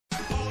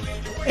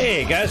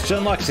Hey guys,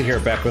 John Loxley here,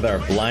 back with our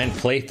blind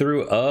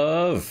playthrough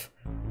of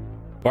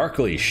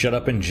Barkley, Shut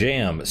Up and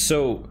Jam.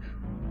 So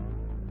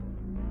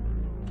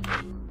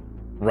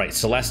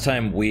last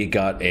time we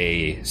got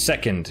a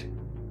second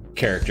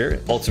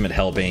character, Ultimate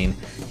Hellbane.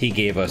 He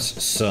gave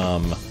us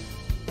some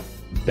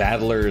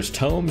Battler's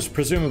Tomes,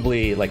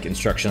 presumably like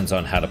instructions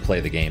on how to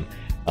play the game.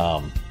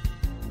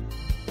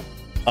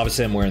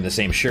 Obviously I'm wearing the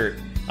same shirt.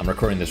 I'm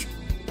recording this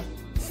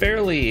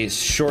fairly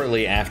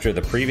shortly after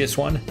the previous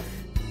one.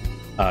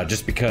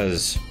 Just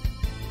because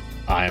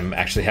I'm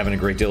actually having a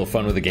great deal of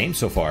fun with the game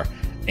so far.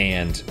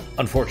 And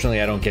unfortunately,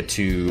 I don't get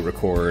to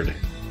record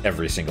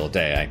every single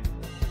day. I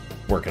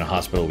work in a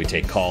hospital, we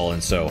take call,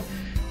 and so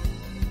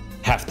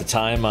half the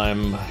time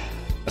I'm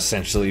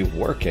essentially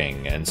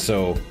working. And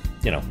so,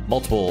 you know,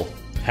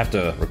 have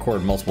to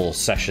record multiple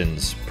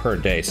sessions per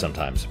day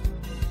sometimes.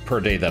 Per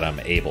day that I'm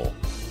able.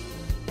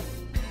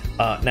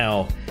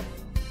 Now,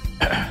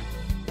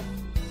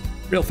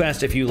 real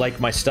fast, if you like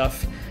my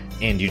stuff,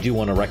 and you do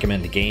want to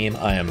recommend a game,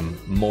 I am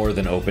more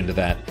than open to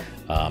that.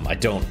 I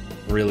don't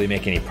really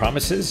make any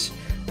promises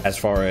as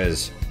far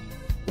as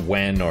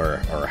when or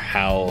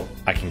how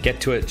I can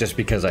get to it, just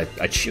because I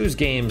choose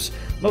games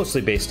mostly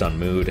based on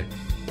mood.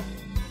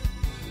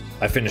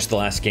 I finished the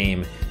last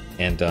game,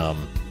 and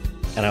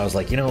I was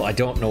like, you know, I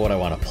don't know what I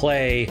want to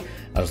play.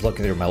 I was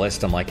looking through my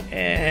list, I'm like,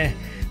 eh.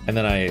 And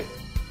then I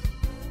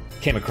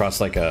came across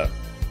like a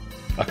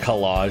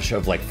collage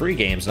of like free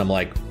games, and I'm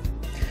like,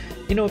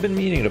 you know, I've been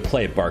meaning to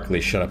play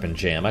Barkley, Shut Up and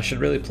Jam. I should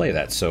really play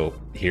that, so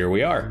here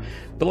we are.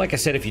 But like I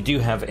said, if you do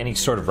have any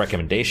sort of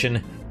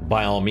recommendation,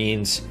 by all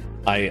means,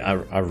 I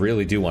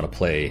really do want to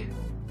play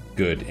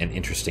good and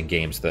interesting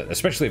games, that,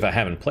 especially if I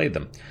haven't played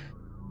them.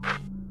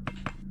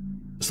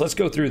 So let's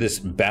go through this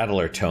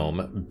Battler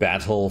Tome,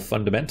 Battle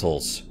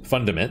Fundaments.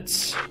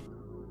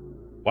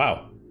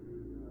 Wow.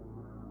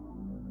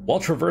 While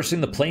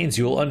traversing the plains,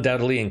 you will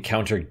undoubtedly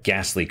encounter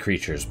ghastly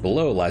creatures.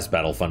 Below lies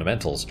Battle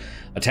Fundamentals.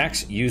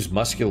 Attacks use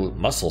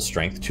muscle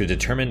strength to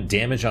determine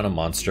damage on a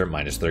monster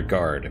minus their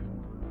guard.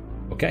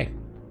 Okay.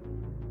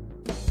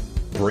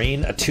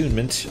 Brain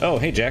Attunement. Oh,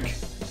 hey, Jack.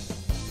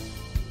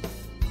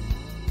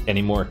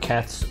 Any more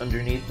cats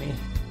underneath me?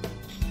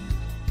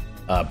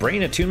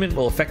 Brain Attunement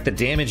will affect the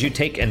damage you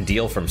take and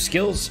deal from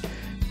skills.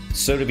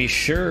 So be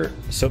sure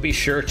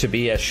to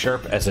be as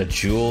sharp as a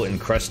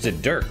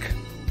jewel-encrusted dirk.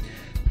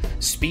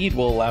 Speed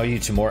will allow you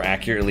to more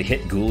accurately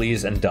hit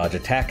ghoulies and dodge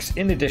attacks,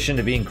 in addition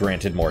to being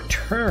granted more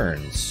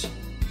turns.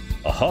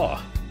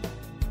 Aha!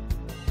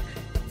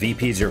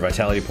 VP's your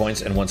vitality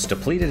points, and once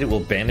depleted, it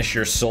will banish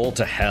your soul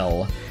to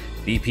hell.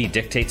 VP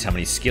dictates how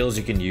many skills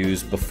you can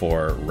use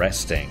before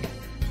resting.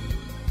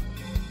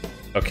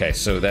 Okay,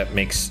 so that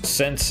makes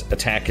sense.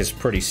 Attack is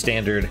pretty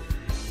standard.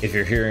 If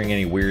you're hearing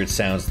any weird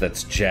sounds,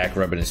 that's Jack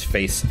rubbing his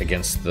face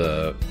against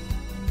the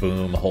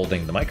boom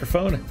holding the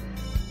microphone.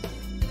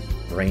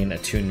 Brain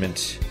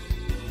Attunement.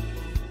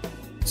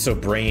 So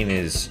brain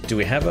is... Do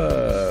we have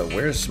a...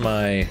 Where's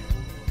my...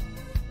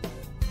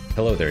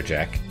 Hello there,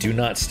 Jack. Do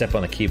not step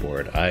on the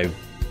keyboard. I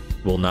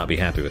will not be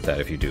happy with that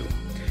if you do.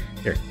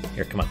 Here,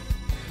 come on.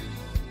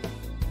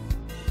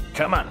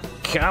 Come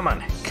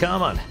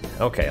on.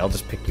 Okay, I'll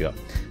just pick you up.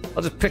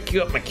 I'll just pick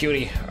you up, my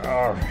cutie.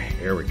 Oh,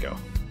 here we go.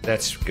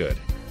 That's good.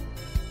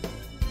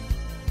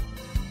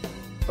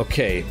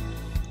 Okay.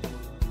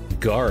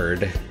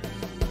 Guard...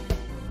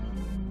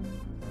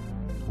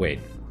 Wait,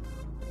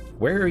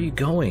 where are you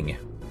going?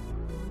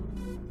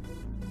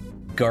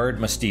 Guard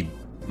must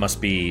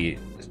be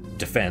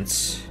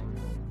defense.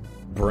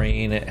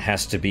 Brain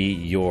has to be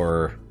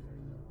your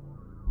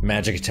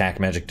magic attack,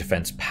 magic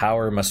defense.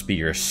 Power must be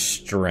your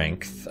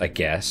strength, I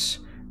guess.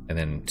 And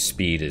then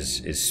speed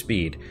is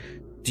speed.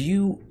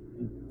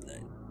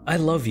 I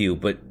love you,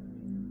 but,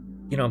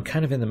 you know, I'm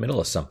kind of in the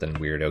middle of something,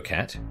 weirdo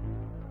cat.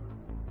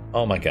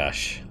 Oh my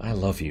gosh, I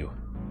love you.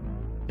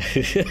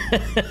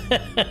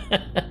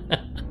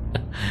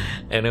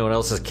 Anyone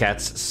else's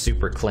cat's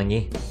super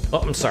clingy? Oh,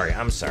 I'm sorry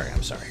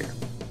here.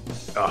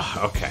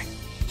 Oh, okay.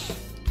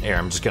 Here,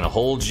 I'm just gonna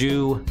hold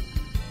you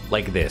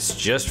like this,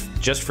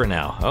 just for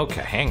now.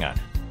 Okay, hang on.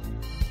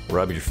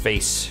 Rub your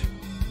face.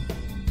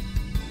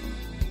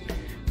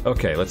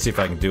 Okay, let's see if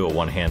I can do it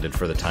one-handed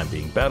for the time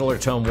being. Battler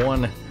Tome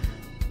 1.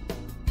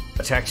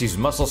 Attacks use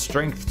muscle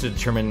strength to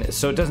determine...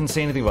 So it doesn't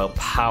say anything about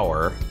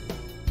power,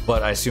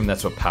 but I assume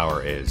that's what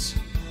power is.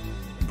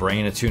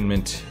 Brain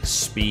Attunement,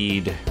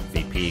 Speed,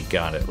 VP,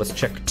 got it. Let's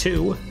check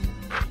 2.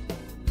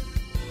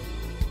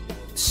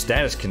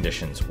 Status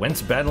conditions.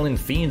 Whence battling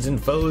fiends and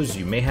foes,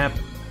 you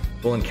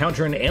will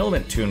encounter an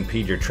ailment to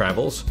impede your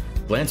travels.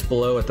 Glance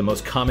below at the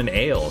most common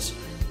ails.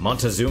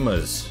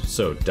 Montezuma's,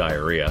 so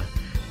diarrhea.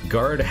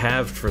 Guard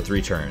halved for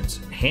 3 turns.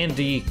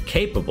 Handy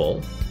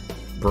capable.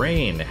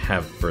 Brain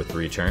halved for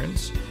 3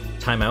 turns.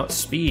 Timeout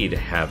speed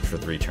halved for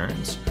 3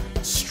 turns.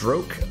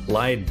 Stroke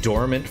lie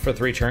dormant for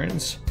 3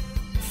 turns.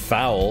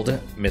 Fouled,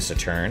 miss a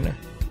turn.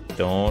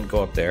 Don't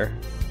go up there.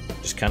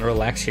 Just kind of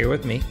relax here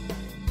with me.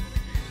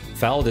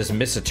 Fouled is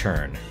miss a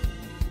turn.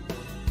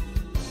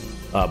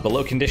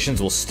 Below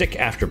conditions will stick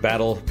after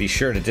battle. Be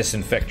sure to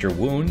disinfect your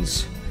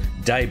wounds.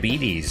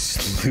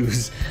 Diabetes.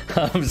 Lose.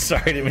 I'm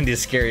sorry, I didn't mean to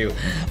scare you.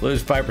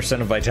 Lose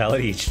 5% of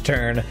vitality each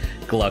turn.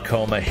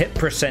 Glaucoma. Hit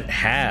percent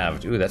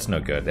halved. Ooh, that's no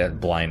good. That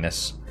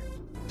blindness.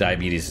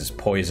 Diabetes is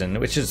poison,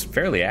 which is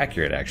fairly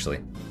accurate, actually.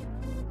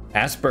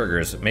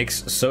 Asperger's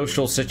makes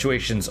social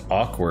situations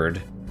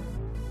awkward.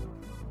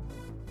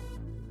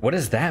 What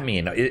does that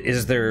mean?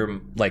 Is there,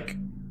 like...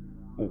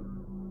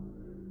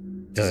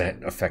 Does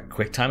it affect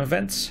QuickTime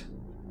events?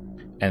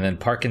 And then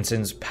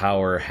Parkinson's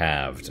power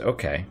halved.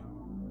 Okay.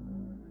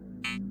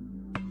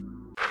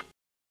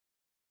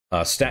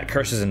 Stat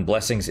curses and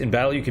blessings. In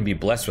battle, you can be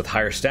blessed with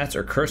higher stats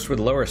or cursed with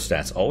lower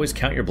stats. Always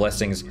count your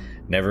blessings.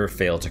 Never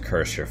fail to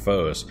curse your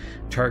foes.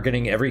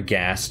 Targeting every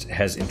ghast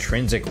has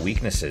intrinsic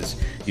weaknesses.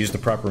 Use the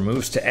proper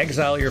moves to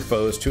exile your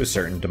foes to a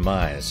certain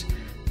demise.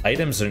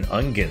 Items and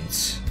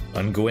unguents.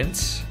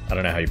 Unguents? I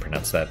don't know how you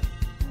pronounce that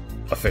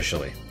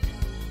officially.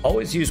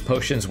 Always use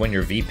potions when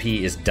your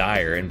VP is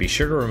dire, and be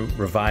sure to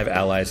revive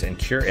allies and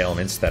cure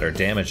ailments that are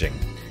damaging.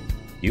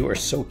 You are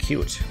so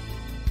cute.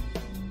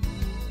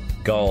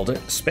 Gald,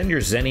 spend your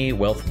Zenny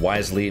wealth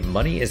wisely.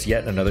 Money is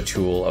yet another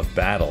tool of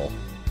battle.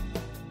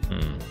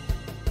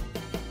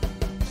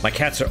 My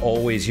cats are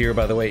always here,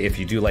 by the way. If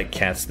you do like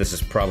cats, this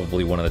is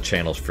probably one of the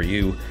channels for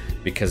you,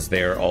 because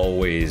they're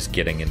always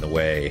getting in the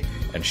way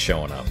and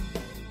showing up.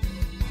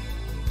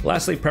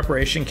 Lastly,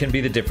 preparation can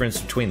be the difference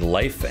between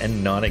life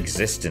and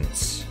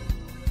non-existence.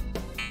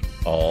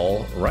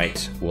 All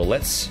right. Well,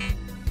 let's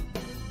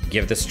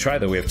give this a try,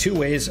 though. We have two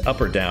ways, up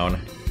or down.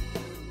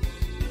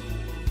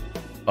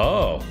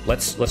 Oh,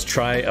 let's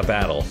try a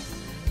battle.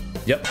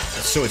 Yep.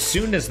 So as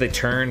soon as they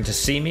turn to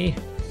see me,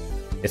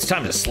 it's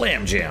time to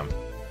slam jam.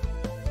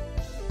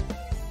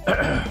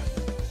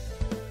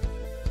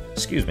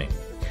 Excuse me.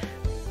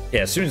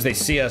 Yeah, as soon as they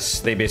see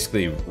us, they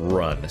basically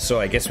run. So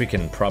I guess we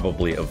can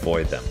probably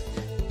avoid them.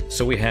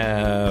 So we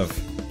have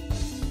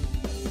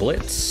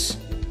Blitz,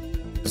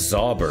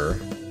 Zauber,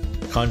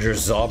 conjure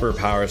Zauber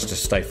powers to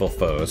stifle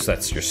foes.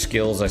 That's your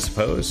skills, I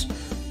suppose.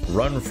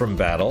 Run from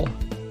battle,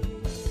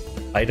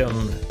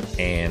 item,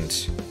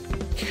 and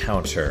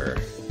counter.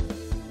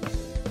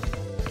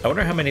 I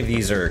wonder how many of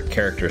these are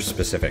character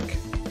specific.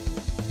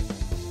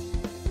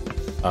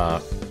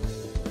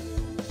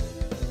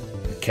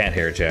 Cat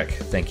hair, Jack.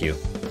 Thank you.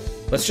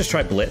 Let's just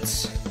try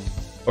Blitz.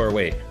 Or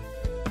wait.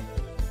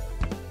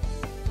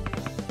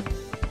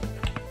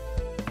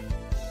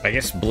 I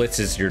guess Blitz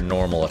is your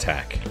normal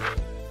attack.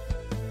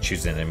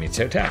 Choose an enemy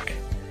to attack.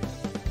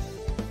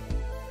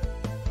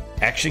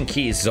 Action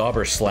key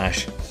Zauber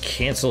slash,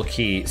 cancel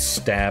key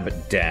stab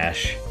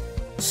dash,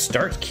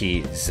 start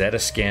key Zeta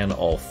scan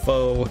all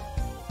foe.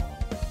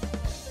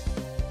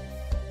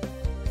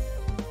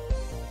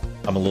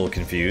 I'm a little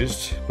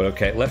confused, but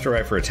okay. Left or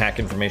right for attack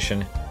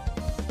information.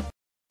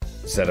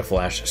 Zeta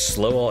flash,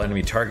 slow all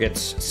enemy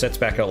targets, sets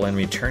back all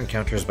enemy turn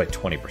counters by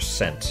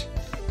 20%.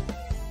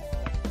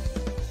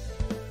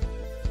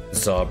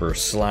 Zauber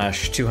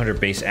slash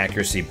 200 base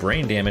accuracy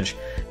brain damage.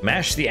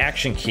 Mash the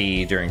action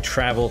key during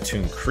travel to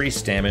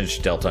increase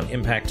damage dealt on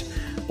impact.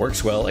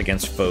 Works well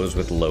against foes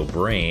with low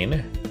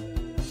brain.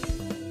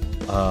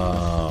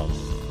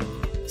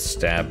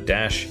 Stab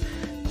dash.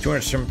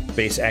 200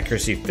 base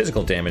accuracy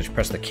physical damage.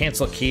 Press the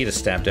cancel key to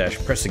stab dash.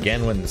 Press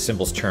again when the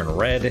symbols turn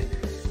red.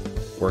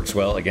 Works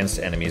well against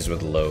enemies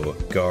with low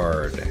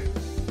guard.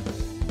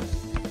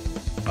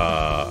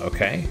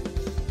 Okay.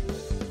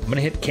 I'm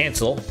gonna hit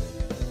cancel.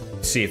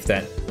 See if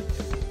that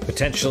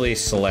potentially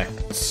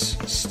selects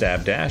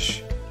stab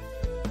dash.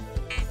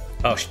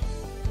 Oh,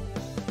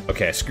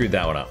 okay, I screwed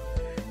that one up.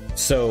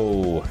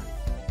 So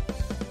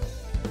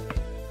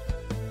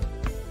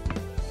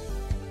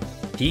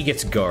he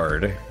gets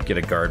guard, get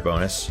a guard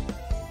bonus.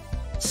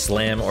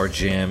 Slam or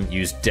jam,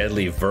 use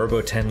deadly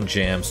verboten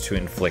jams to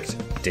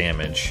inflict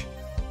damage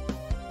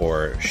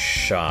or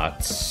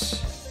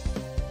shots.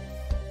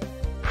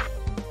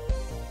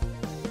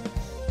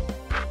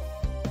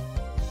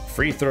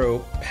 Free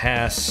throw,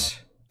 pass,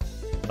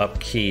 up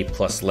key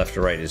plus left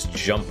or right is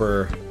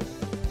jumper.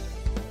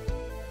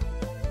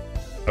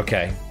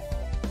 Okay.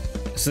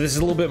 So this is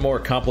a little bit more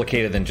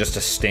complicated than just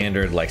a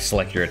standard, like,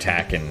 select your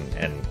attack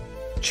and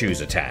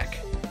choose attack,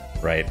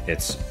 right?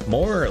 It's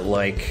more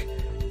like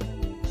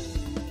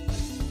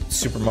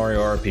Super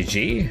Mario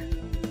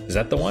RPG? Is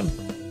that the one?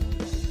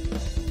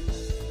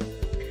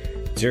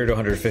 0 to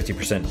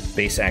 150%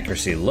 base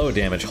accuracy, low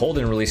damage. Hold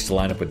and release to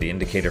line up with the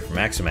indicator for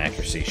maximum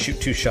accuracy. Shoot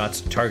 2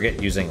 shots,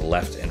 target using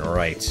left and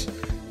right.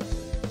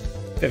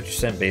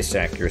 50% base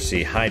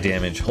accuracy, high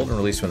damage. Hold and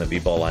release when the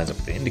B-ball lines up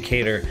with the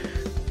indicator.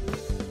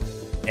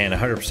 And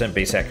 100%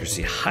 base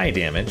accuracy, high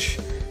damage.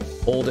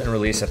 Hold and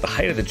release at the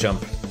height of the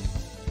jump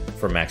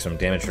for maximum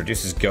damage.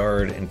 Reduces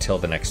guard until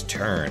the next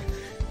turn.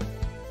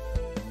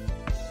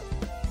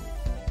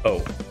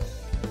 Oh.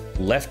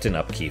 Left and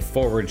up key,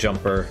 forward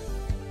jumper.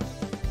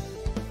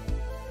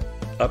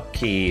 Up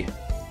key,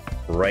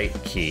 right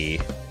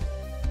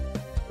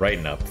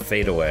and up,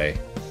 fade away.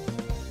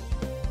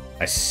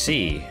 I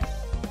see.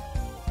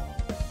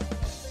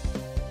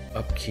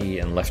 Up key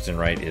and left and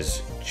right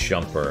is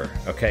jumper.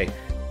 Okay.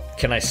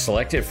 Can I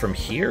select it from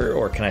here,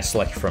 or can I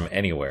select from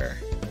anywhere?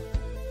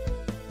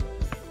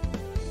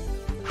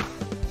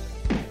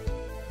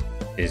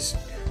 I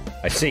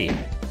see.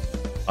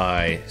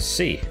 I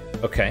see.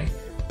 Okay.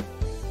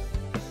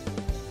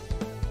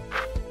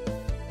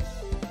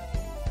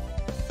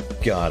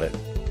 Got it.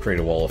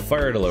 Create a wall of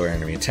fire to lower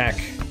enemy attack.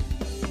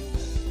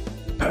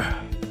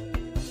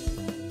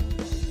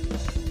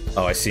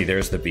 Oh, I see.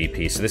 There's the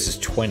BP. So this is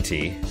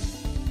 20.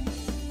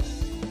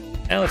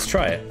 Now let's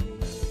try it.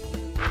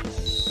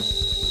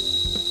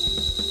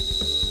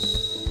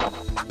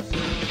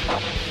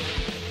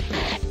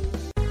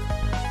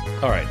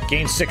 Alright,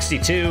 gained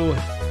 62.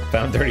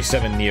 Found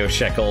 37 Neo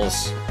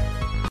Shekels.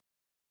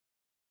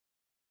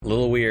 A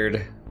little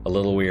weird. A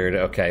little weird.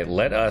 Okay,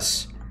 let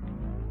us...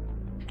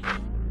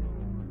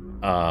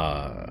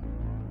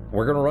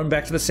 we're gonna run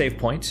back to the save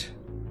point.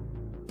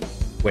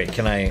 Wait,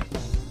 can I...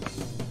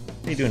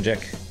 What are you doing,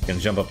 Jack? Gonna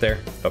jump up there?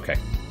 Okay.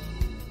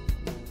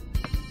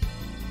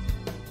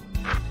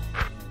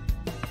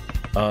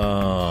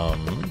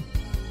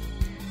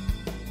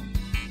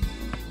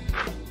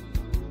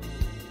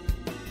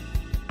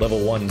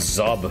 Level 1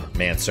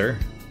 Zobmancer.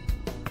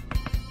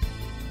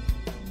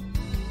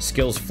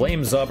 Skills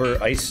Flame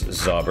Zobber, Ice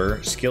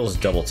Zobber. Skills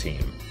Double Team.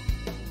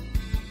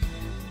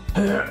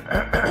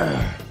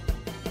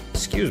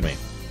 Excuse me.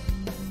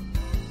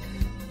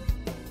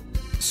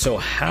 So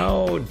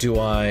how do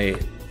I...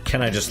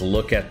 Can I just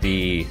look at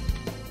the...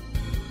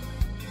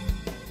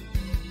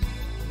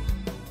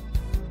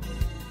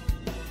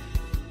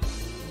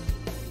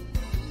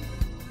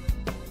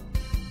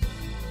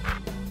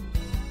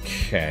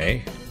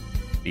 Okay.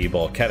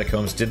 B-Ball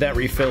Catacombs. Did that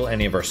refill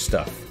any of our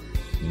stuff?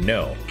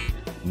 No.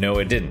 No,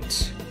 it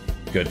didn't.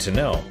 Good to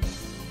know.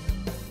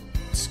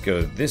 Let's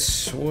go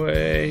this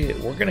way.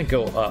 We're gonna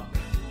go up.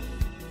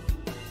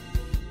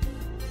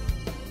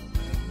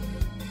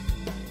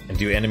 And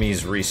do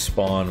enemies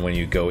respawn when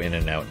you go in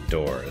and out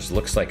doors?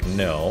 Looks like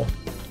no.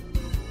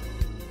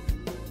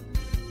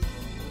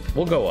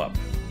 We'll go up.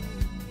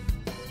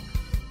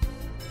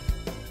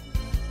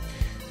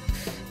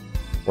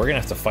 We're gonna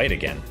have to fight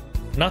again.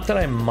 Not that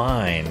I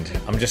mind,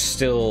 I'm just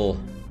still...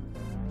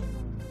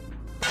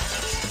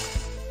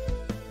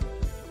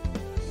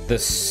 The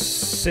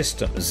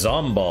system...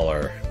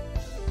 Zomballer.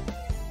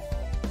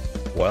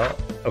 Well,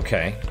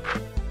 okay.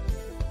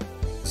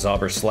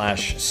 Zobber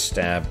slash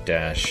stab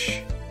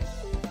dash.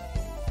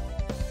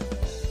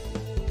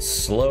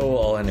 Slow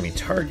all enemy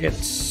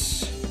targets.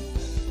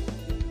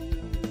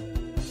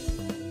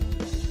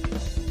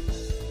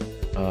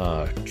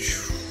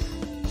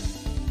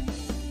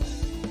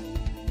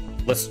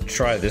 Let's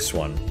try this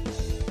one.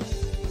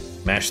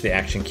 Mash the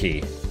action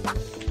key.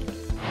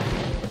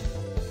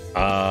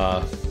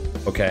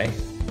 Okay.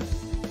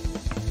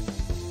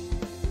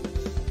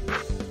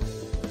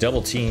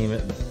 Double team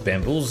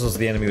bamboozles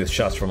the enemy with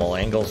shots from all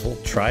angles. We'll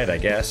try it, I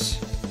guess.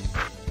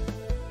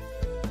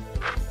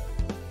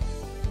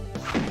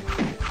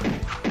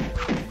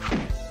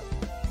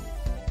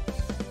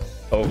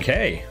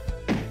 Okay.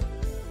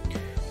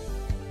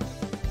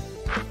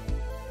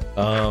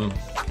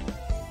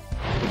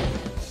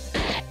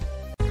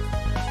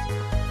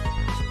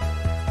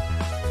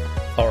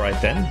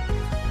 Alright then.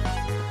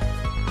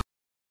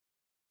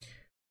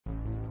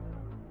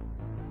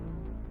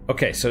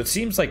 Okay, so it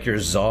seems like your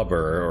Zobber,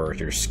 or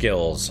your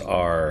skills,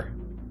 are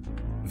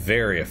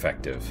very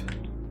effective.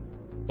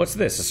 What's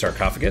this, a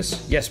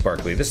sarcophagus? Yes,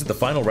 Barkley, this is the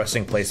final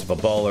resting place of a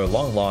baller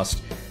long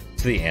lost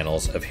to the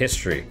annals of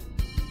history.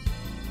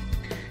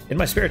 In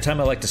my spare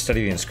time, I like to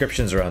study the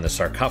inscriptions around the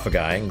sarcophagi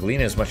and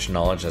glean as much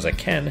knowledge as I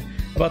can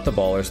about the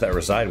ballers that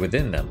reside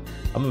within them.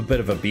 I'm a bit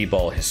of a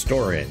b-ball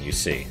historian, you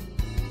see.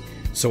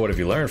 So what have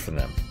you learned from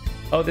them?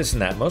 Oh, this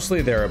and that.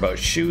 Mostly they're about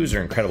shoes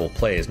or incredible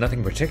plays,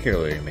 nothing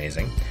particularly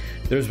amazing.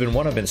 There's been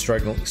one I've been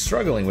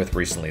struggling with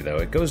recently, though.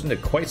 It goes into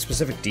quite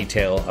specific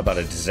detail about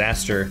a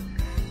disaster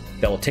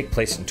that will take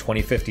place in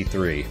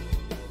 2053.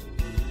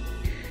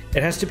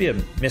 It has to be a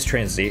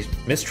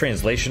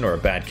mistranslation or a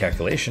bad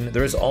calculation.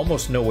 There is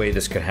almost no way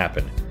this could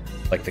happen.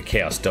 Like the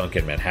Chaos Dunk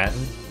in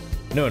Manhattan?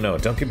 No,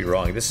 don't get me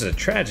wrong. This is a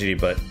tragedy,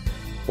 but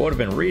what I've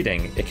been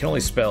reading, it can only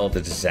spell the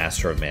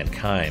disaster of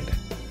mankind.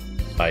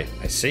 I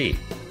see.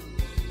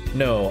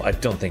 No, I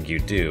don't think you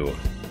do.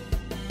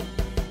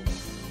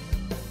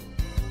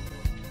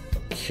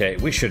 Okay,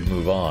 we should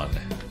move on.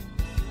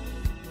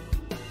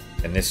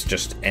 And this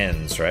just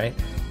ends, right?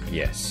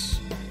 Yes.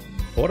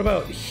 What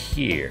about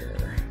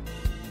here?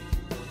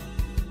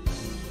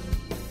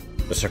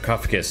 The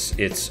sarcophagus,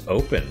 it's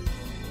open.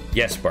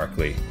 Yes,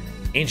 Barkley.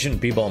 Ancient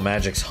b-ball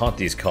magics haunt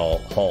these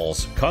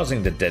halls,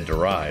 causing the dead to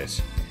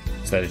rise.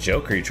 Is that a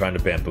joke? Are you trying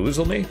to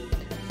bamboozle me?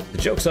 The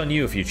joke's on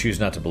you if you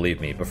choose not to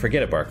believe me, but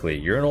forget it, Barkley.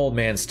 You're an old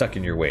man stuck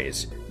in your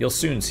ways. You'll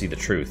soon see the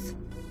truth.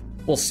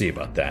 We'll see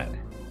about that.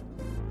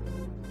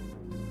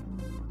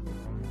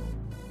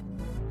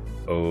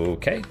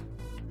 Okay.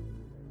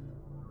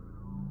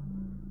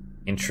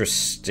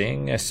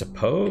 Interesting, I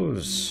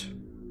suppose.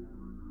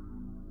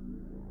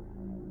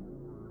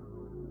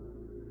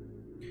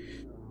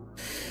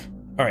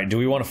 Alright, do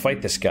we want to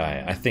fight this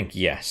guy? I think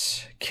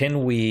yes.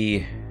 Can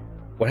we...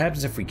 What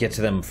happens if we get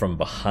to them from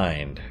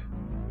behind?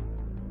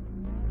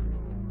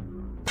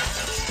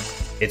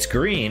 It's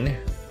green.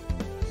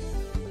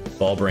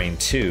 Ballbrain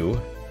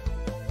 2.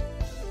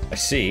 I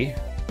see.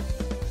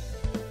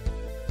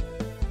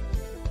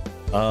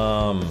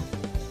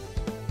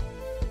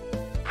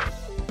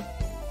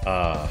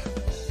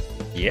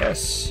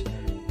 Yes.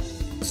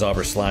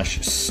 Zobber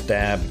slash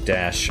stab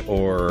dash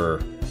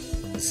or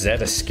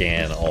Zeta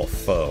scan all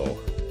foe.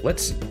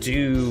 Let's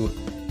do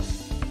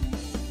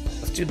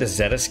the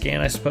Zeta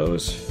scan, I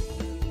suppose.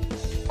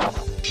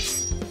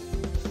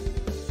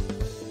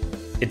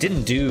 It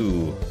didn't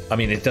do, I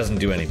mean, it doesn't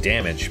do any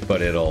damage,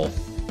 but it'll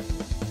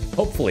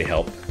hopefully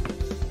help.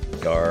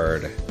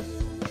 Guard.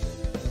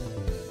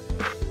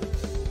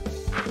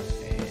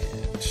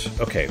 And,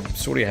 okay,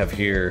 so what do you have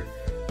here?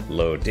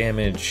 Low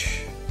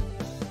damage.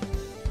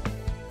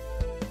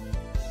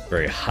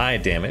 Very high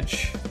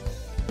damage.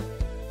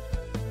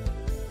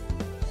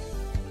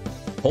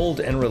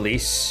 Hold and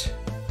release.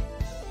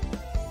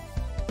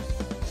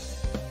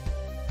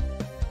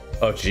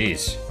 Oh,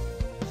 jeez.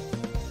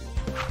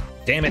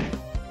 Damn it.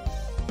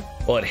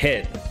 Well, it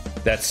hit.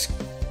 That's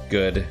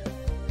good.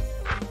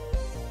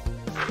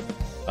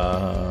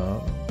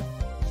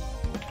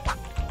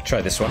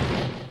 Try this one.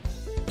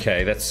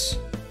 Okay, that's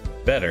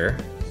better.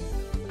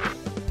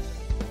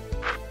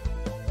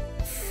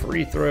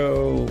 Free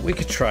throw. We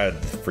could try the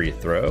free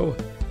throw.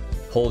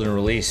 Hold and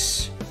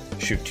release.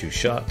 Shoot 2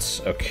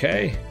 shots.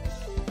 Okay.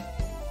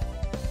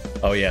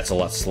 Oh yeah, it's a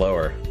lot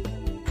slower.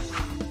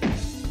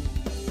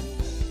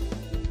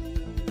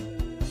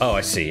 Oh,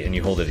 I see. And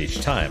you hold it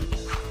each time.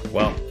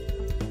 Well.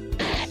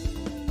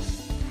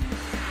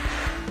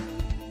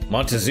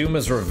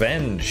 Montezuma's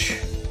Revenge.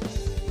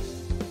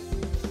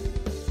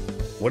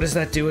 What does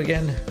that do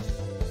again?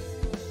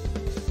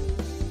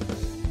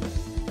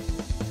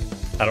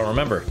 I don't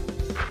remember.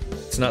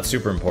 It's not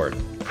super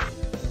important.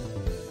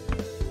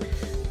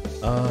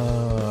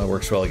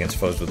 Works well against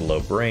foes with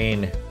low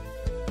brain.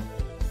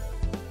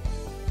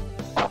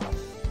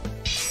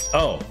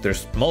 Oh,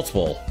 there's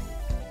multiple.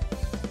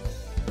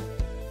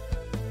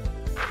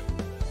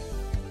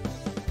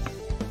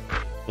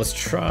 Let's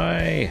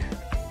try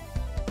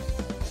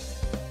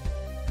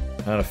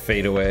how to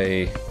fade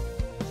away.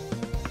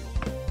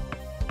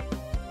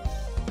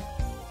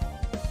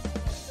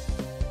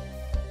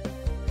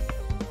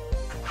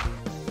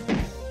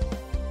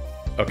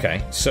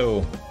 Okay,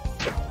 so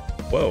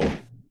whoa.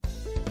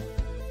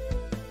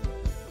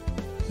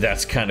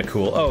 That's kind of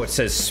cool. Oh, it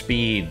says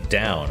speed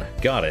down.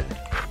 Got it.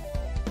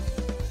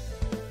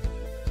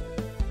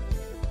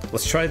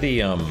 Let's try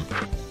the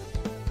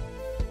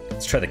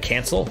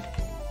cancel.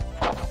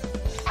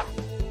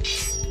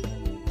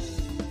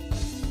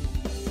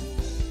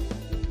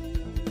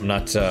 I'm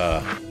not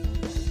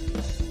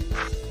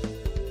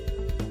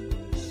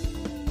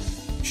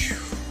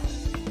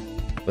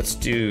let's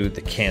do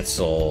the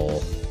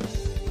cancel.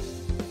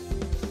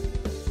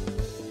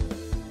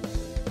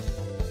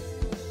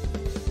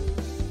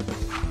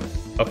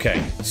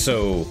 Okay,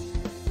 so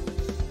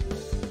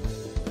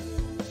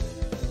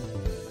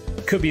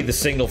could be the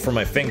signal from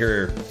my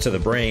finger to the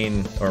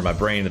brain, or my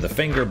brain to the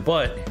finger,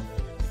 but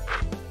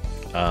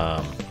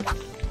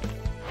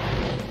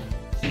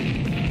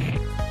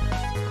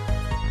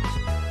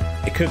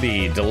it could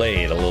be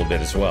delayed a little bit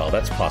as well.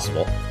 That's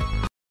possible.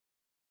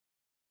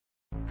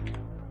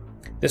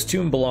 This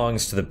tune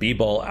belongs to the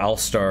B-Ball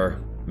All-Star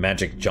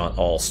Magic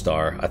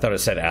All-Star. I thought it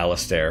said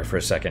Alistair for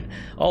a second.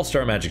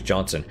 All-Star Magic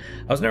Johnson.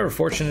 I was never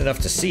fortunate enough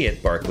to see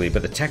it, Barkley,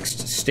 but the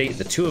text state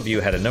the two of you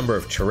had a number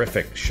of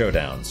terrific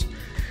showdowns.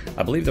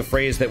 I believe the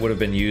phrase that would have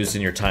been used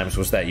in your times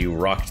was that you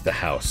rocked the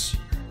house.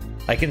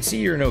 I can see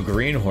you're no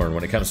greenhorn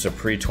when it comes to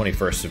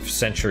pre-21st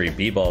century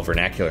B-Ball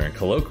vernacular and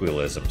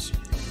colloquialisms.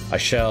 I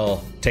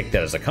shall take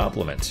that as a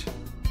compliment.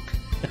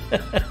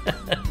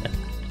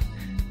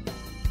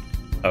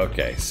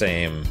 Okay,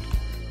 same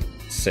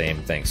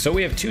thing. So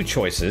we have two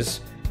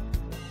choices.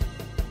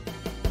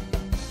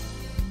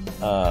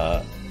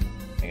 Hang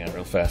on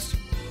real fast.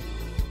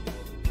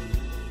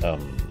 Yeah,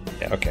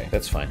 okay,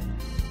 that's fine.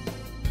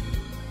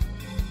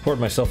 Poured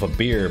myself a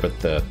beer, but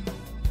the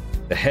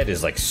head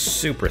is like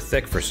super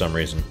thick for some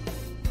reason.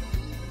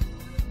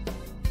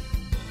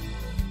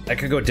 I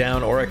could go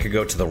down or I could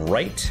go to the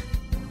right.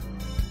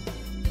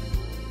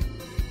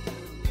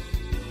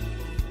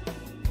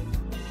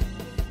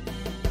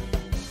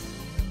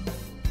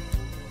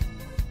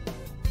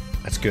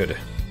 That's good.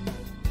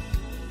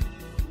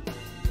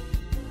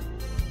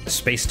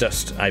 Space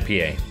Dust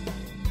IPA.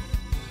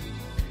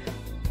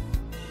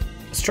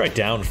 Let's try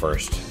down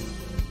first.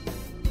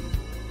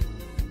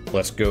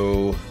 Let's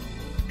go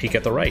peek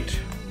at the right.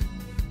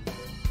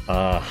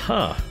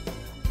 Uh-huh.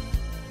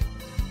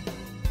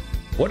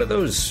 What are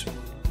those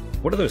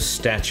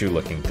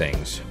statue-looking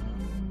things?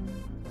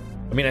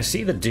 I mean, I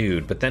see the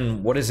dude, but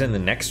then what is in the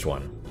next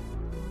one?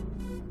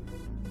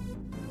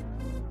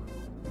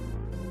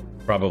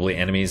 Probably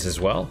enemies as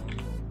well.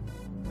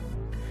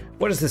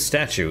 What is this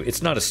statue?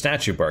 It's not a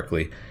statue,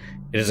 Barkley.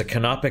 It is a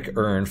canopic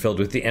urn filled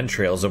with the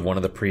entrails of one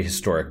of the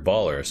prehistoric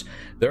ballers.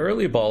 The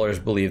early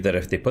ballers believed that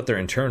if they put their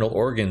internal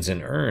organs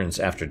in urns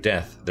after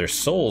death, their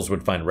souls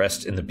would find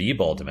rest in the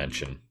b-ball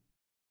dimension.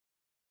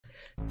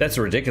 That's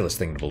a ridiculous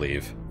thing to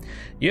believe.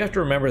 You have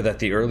to remember that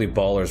the early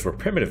ballers were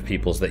primitive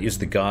peoples that used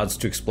the gods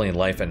to explain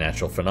life and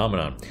natural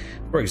phenomena.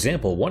 For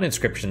example, one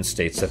inscription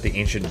states that the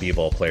ancient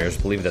b-ball players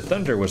believed that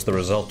thunder was the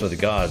result of the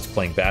gods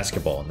playing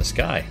basketball in the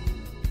sky.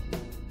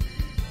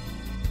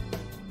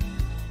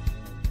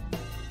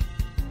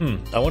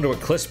 I wonder what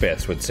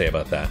Clisbath would say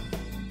about that.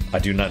 I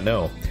do not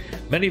know.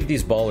 Many of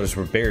these ballers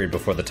were buried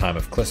before the time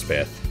of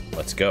Clisbath.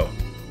 Let's go.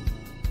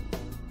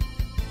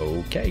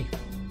 Okay.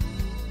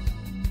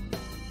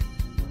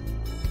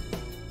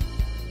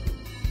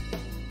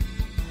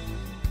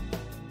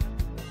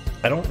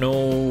 I don't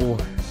know...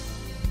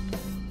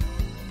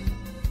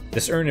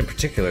 This urn in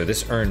particular,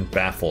 this urn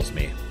baffles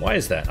me. Why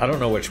is that? I don't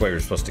know which way we're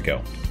supposed to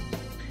go.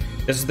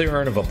 This is the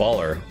urn of a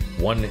baller,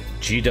 one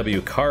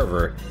G.W.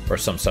 Carver or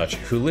some such,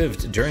 who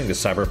lived during the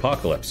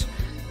cyber-apocalypse.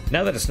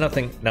 Now that's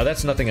nothing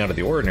out of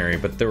the ordinary,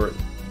 but there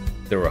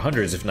were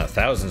hundreds, if not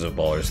thousands, of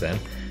ballers then.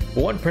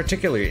 But one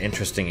particularly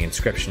interesting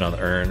inscription on the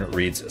urn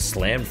reads,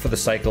 "Slammed for the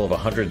cycle of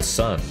 100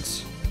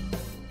 suns."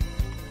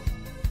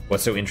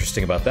 What's so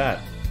interesting about that?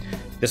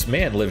 This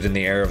man lived in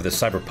the era of the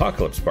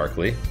cyber-apocalypse,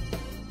 Barkley.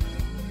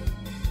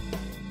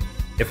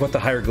 If what the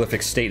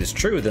hieroglyphics state is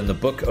true, then the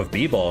Book of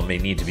B-Ball may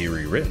need to be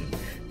rewritten.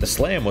 The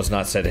slam was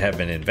not said to have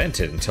been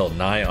invented until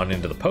nigh on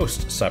into the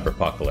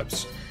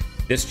post-cyber-apocalypse.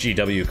 This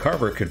G.W.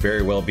 Carver could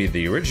very well be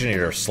the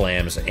originator of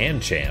slams and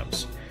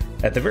jams.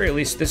 At the very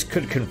least, this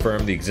could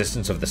confirm the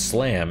existence of the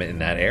slam in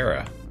that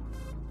era.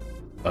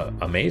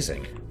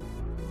 Amazing.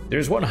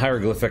 There's one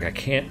hieroglyphic I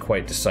can't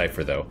quite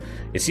decipher, though.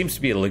 It seems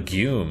to be a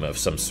legume of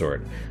some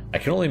sort. I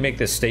can only make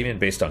this statement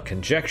based on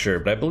conjecture,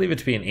 but I believe it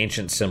to be an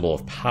ancient symbol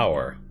of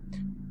power.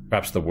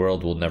 Perhaps the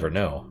world will never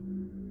know.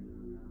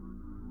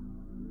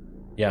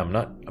 Yeah, I'm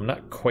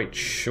not quite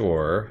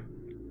sure.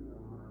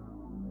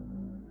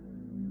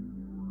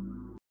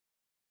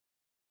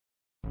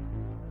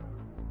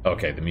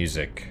 Okay, the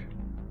music.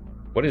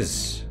 What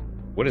is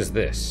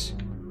this?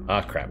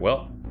 Ah, crap.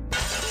 Well,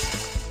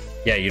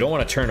 yeah, you don't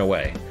want to turn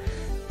away.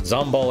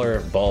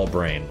 Zomballer Ball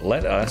Brain.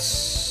 Let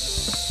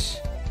us...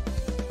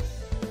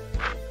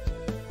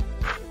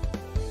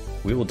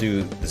 We will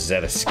do the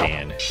Zeta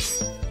scan.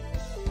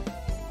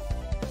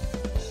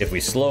 If we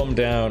slow him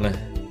down,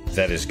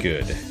 that is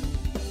good.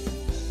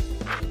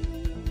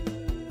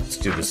 Let's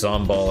do the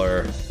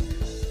Zomballer.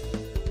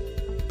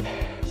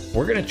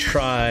 We're gonna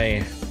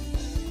try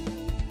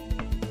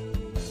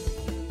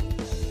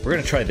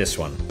this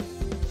one.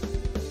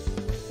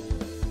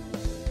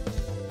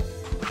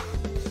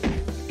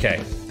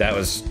 Okay, that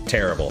was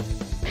terrible.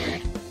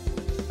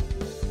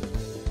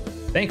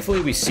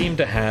 Thankfully, we seem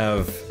to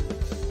have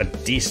a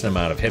decent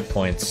amount of hit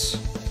points.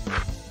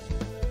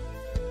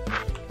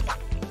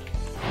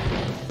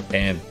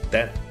 And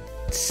that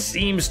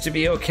seems to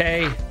be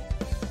okay. I'm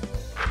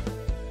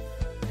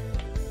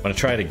gonna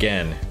try it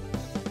again.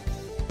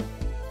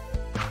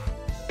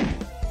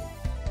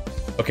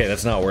 Okay,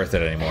 that's not worth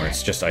it anymore.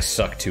 It's just I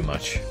suck too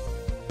much.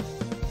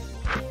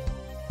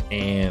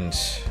 And...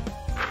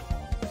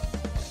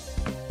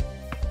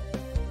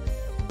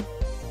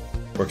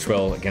 works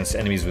well against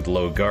enemies with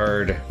low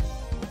guard.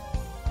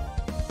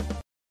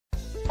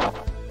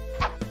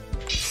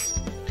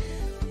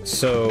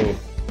 So,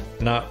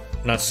 not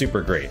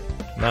super great.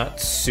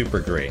 Not super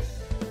great.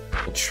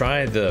 We'll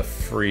try the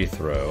free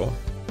throw.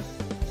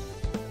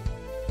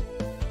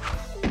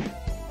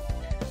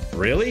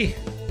 Really?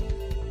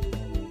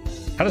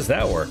 How does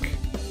that work?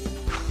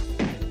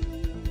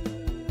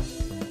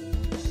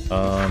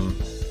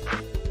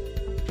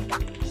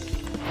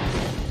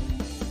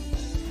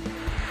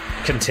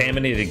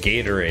 Contaminated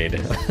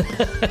Gatorade.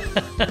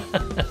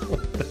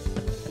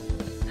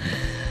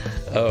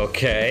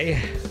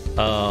 Okay.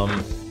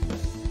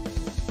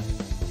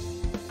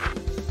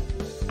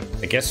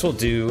 I guess we'll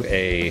do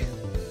a...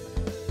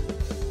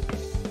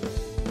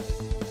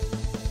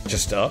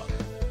 just up.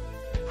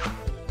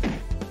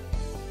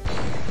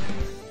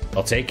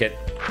 I'll take it.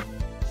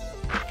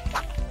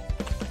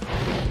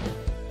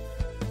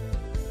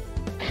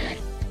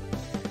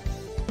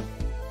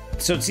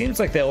 So it seems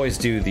like they always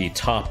do the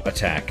top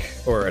attack,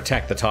 or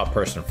attack the top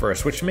person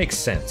first, which makes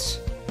sense.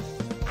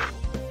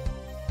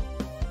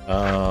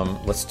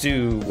 Let's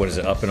do, what is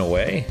it, up and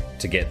away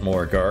to get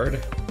more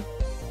guard.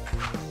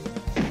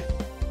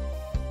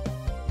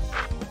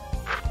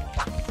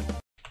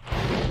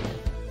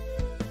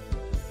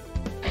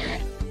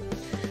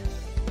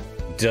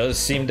 Does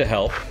seem to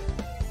help.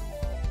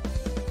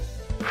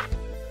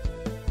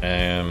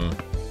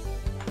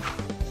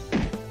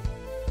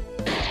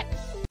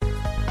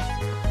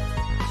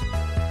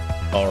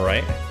 All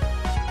right.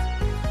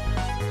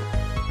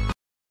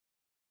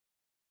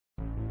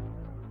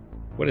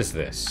 What is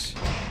this?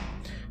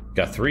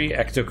 Got 3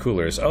 ecto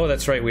coolers. Oh,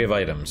 that's right, we have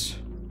items.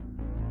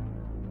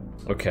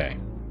 Okay.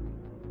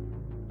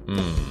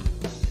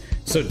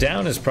 So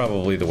down is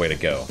probably the way to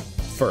go.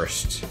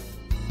 First,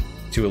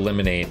 to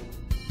eliminate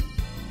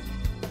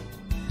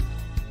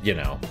you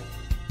know,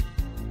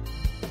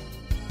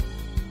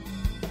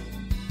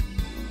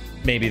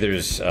 maybe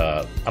there's,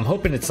 I'm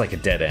hoping it's like a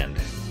dead end.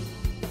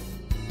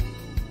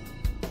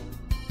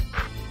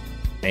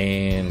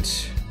 And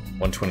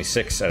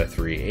 126 out of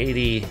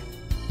 380.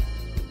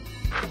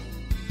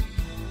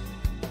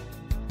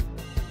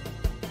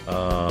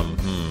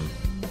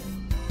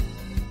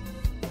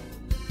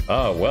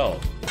 Oh, well.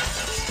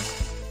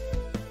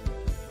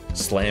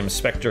 Slam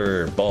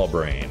Spectre Ball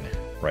Brain.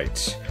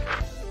 Right.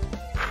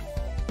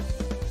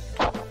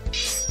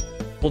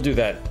 We'll do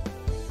that.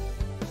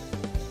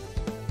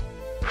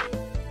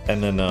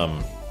 And then,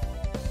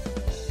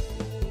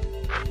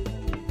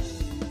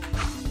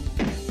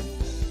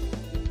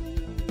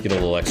 get a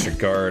little extra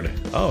guard.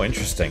 Oh,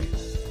 interesting.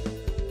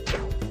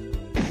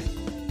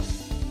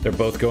 They're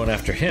both going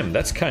after him.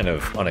 That's kind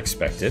of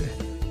unexpected.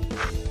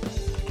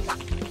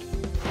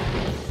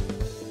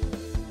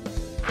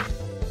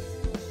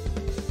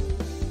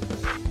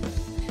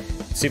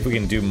 See if we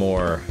can do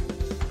more,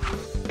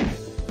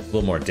 a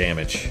little more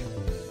damage.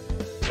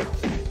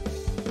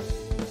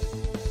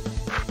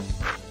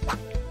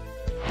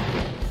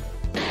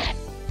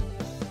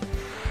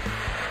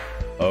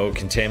 Oh,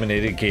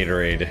 contaminated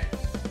Gatorade.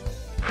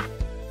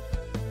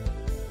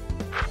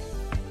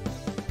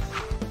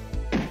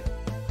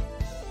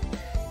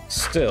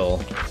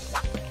 Still.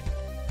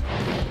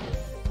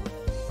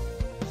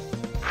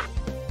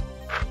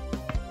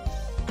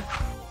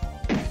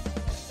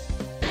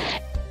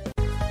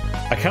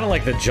 I kind of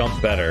like the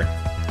jump better.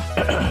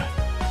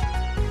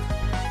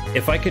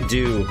 If I could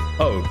do...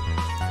 Oh.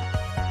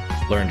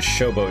 Learned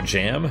Showboat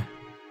Jam.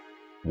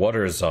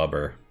 Water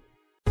Zobber.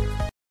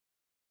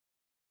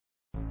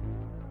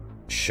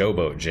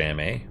 Showboat Jam,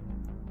 eh?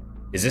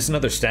 Is this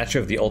another statue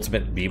of the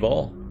ultimate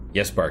b-ball?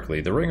 Yes,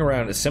 Barkley. The ring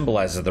around it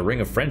symbolizes the ring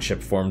of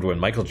friendship formed when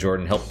Michael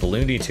Jordan helped the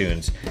Looney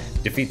Tunes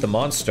defeat the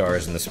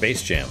Monstars in the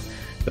Space Jam.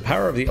 The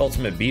power of the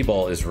ultimate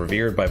b-ball is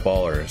revered by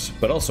ballers,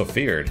 but also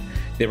feared.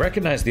 They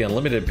recognized the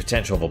unlimited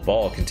potential of a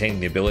ball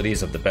containing the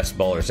abilities of the best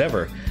ballers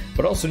ever,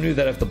 but also knew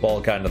that if the ball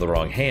got into the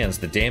wrong hands,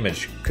 the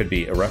damage could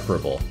be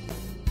irreparable.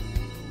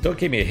 Don't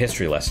give me a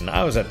history lesson.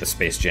 I was at the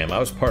Space Jam. I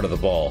was part of the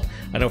ball.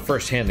 I know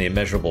firsthand the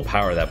immeasurable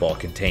power that ball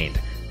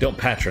contained. Don't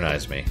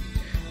patronize me.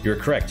 You're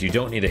correct. You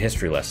don't need a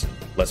history lesson.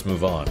 Let's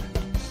move on.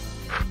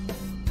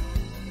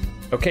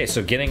 Okay,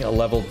 so getting a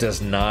level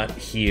does not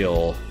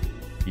heal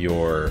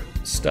your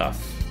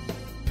stuff.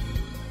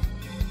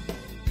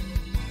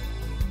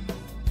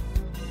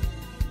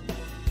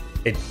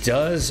 It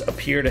does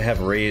appear to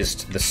have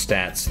raised the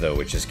stats, though,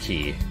 which is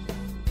key.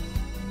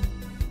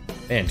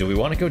 Man, do we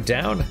want to go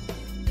down?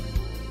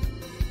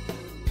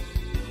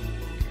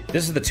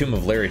 This is the tomb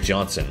of Larry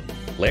Johnson.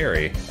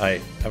 Larry?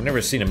 I've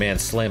never seen a man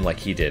slam like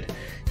he did.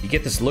 You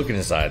get this look in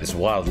his eye, this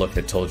wild look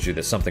that told you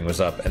that something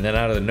was up, and then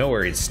out of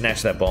nowhere he'd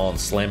snatch that ball and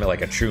slam it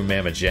like a true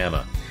mamma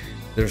jamma.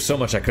 There was so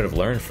much I could have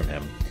learned from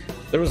him.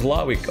 There was a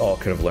lot we all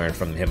could have learned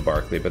from him,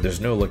 Barkley, but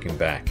there's no looking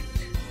back.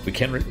 We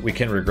can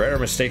regret our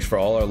mistakes for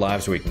all our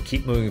lives, or we can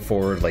keep moving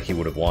forward like he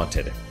would have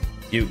wanted.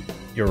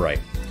 You're right.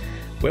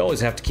 We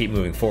always have to keep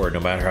moving forward, no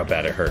matter how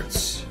bad it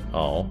hurts.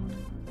 Oh.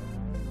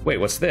 Wait,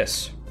 what's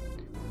this?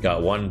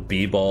 Got one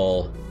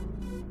b-ball...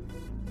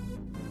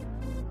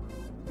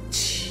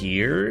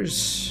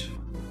 Tears?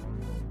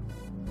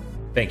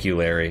 Thank you,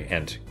 Larry,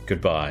 and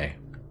goodbye.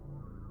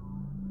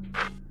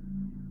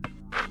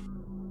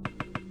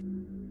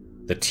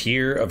 The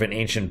Tear of an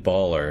Ancient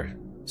Baller.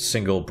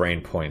 Single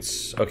brain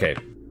points. Okay,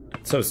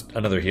 so it's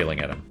another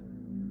healing item.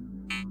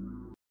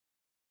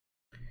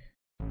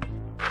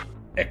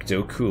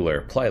 Ecto Cooler.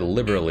 Apply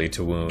liberally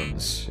to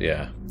wounds.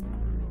 Yeah.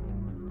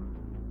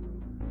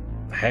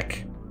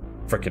 Heck?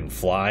 Frickin'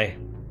 fly.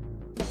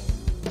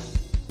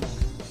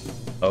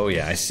 Oh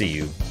yeah, I see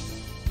you.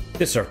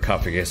 This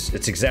sarcophagus,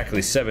 it's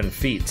exactly 7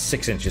 feet,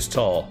 6 inches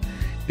tall.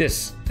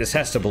 This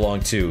has to belong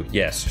to,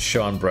 yes,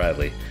 Sean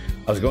Bradley.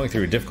 I was going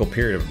through a difficult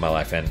period of my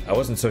life, and I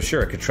wasn't so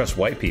sure I could trust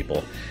white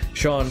people.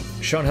 Sean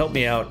helped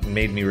me out and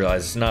made me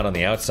realize it's not on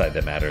the outside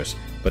that matters,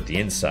 but the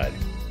inside.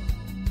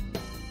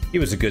 He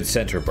was a good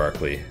center,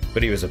 Barkley,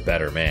 but he was a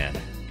better man.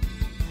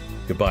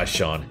 Goodbye,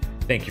 Sean.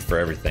 Thank you for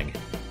everything.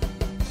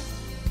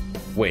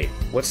 Wait,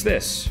 what's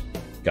this?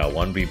 Got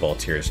one b-ball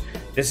tears.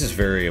 This is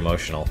very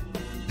emotional.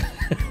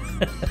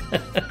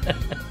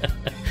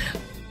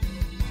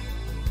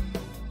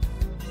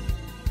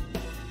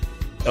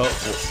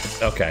 Oh,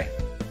 okay.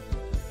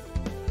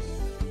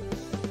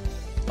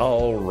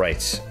 All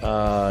right.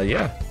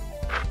 Yeah.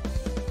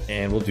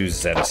 And we'll do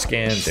Zeta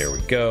scan. There we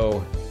go.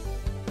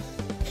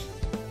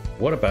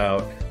 What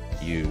about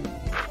you?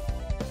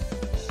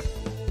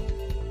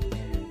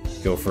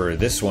 Go for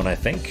this one, I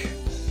think.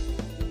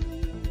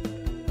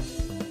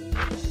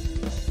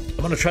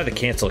 I'm gonna try the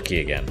cancel key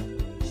again.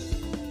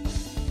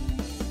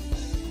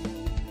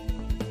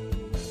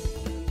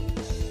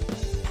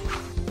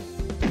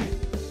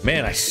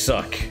 Man, I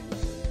suck.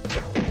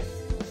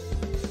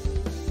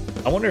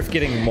 I wonder if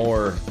getting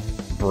more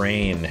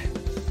brain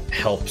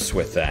helps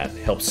with that,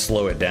 helps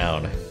slow it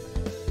down.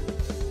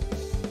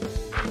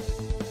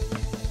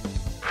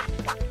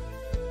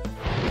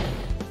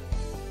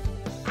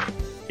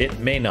 It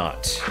may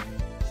not.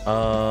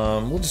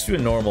 We'll just do a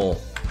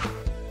normal.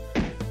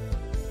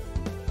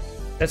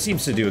 That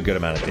seems to do a good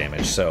amount of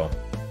damage, so.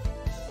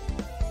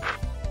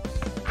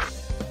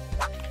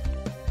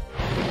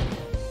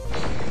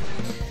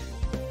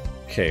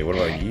 Okay, what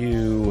about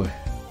you?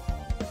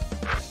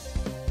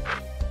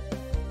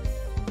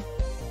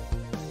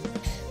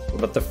 What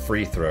about the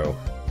free throw?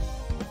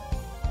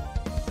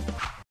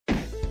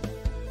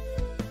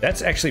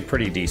 That's actually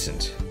pretty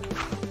decent.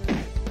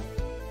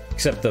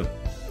 Except the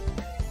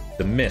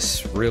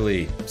miss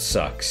really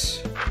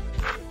sucks.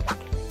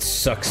 It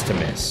sucks to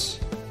miss.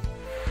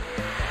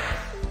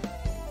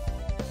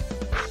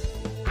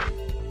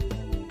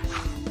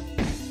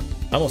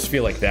 I almost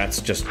feel like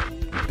that's just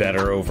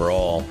better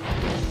overall.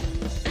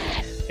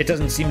 It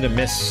doesn't seem to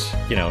miss,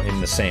 you know, in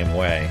the same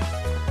way.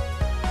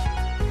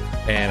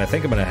 And I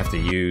think I'm gonna have to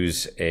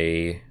use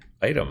a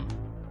item.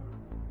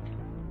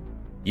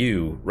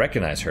 You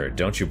recognize her,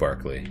 don't you,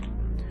 Barkley?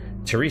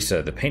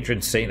 Teresa, the patron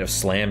saint of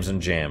slams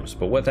and jams.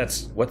 But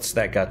what's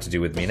that got to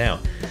do with me now?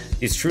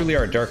 These truly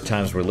are dark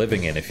times we're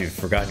living in if you've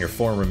forgotten your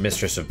former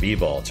mistress of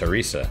b-ball,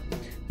 Teresa.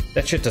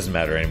 That shit doesn't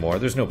matter anymore.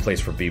 There's no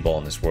place for b-ball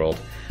in this world.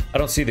 I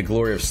don't see the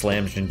glory of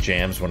slams and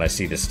jams when I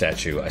see this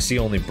statue. I see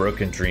only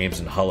broken dreams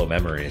and hollow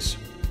memories.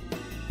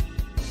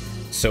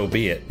 So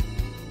be it.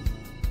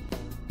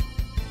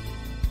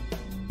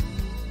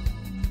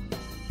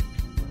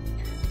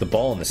 The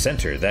ball in the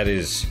center, that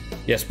is...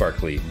 Yes,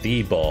 Barkley,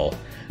 the ball.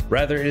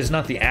 Rather, it is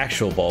not the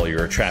actual ball you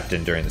were trapped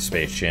in during the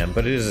Space Jam,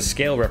 but it is a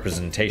scale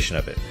representation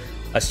of it.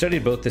 I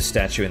studied both this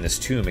statue and this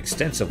tomb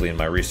extensively in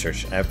my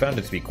research, and I found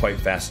it to be quite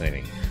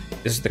fascinating.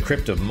 This is the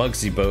crypt of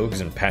Muggsy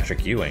Bogues and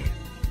Patrick Ewing.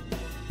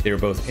 They were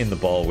both in the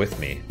ball with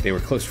me. They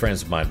were close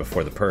friends of mine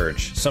before the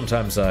Purge.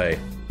 Sometimes I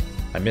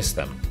miss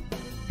them.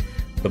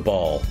 The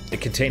ball.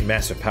 It contained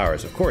massive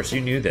powers. Of course, you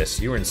knew this.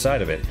 You were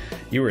inside of it.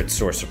 You were its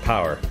source of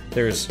power.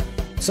 There's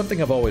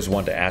something I've always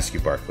wanted to ask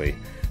you, Barkley.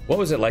 What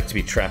was it like to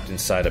be trapped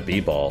inside a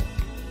b-ball?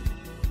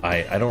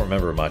 I don't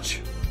remember much.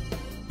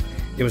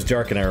 It was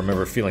dark and I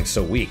remember feeling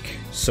so weak.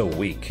 So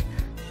weak.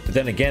 But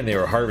then again, they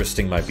were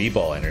harvesting my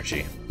b-ball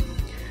energy.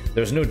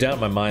 There was no doubt in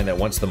my mind that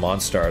once the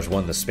Monstars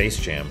won the Space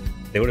Jam,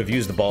 they would have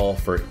used the ball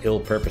for ill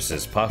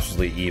purposes,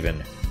 possibly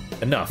even...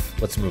 Enough.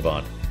 Let's move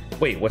on.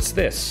 Wait, what's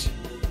this?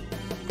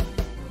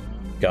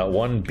 Got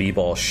 1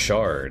 b-ball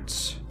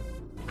shards.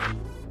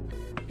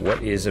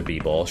 What is a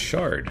b-ball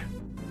shard?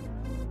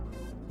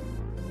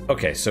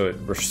 Okay, so it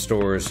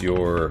restores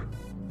your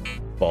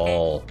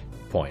ball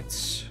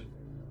points.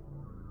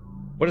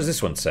 What does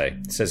this one say?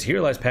 It says,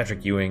 here lies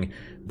Patrick Ewing,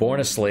 born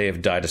a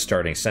slave, died a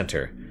starting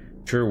center.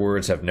 Truer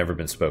words have never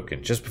been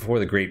spoken. Just before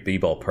the great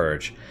b-ball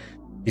purge,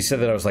 he said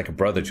that I was like a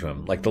brother to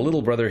him, like the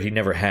little brother he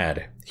never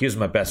had. He was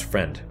my best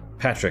friend.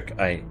 Patrick,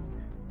 I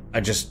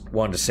just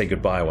wanted to say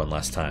goodbye one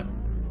last time.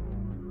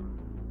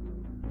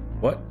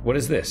 What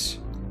is this?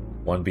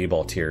 1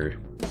 b-ball tier.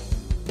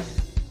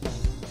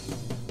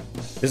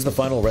 This is the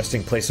final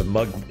resting place of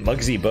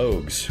Muggsy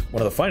Bogues,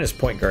 one of the finest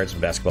point guards in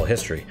basketball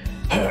history.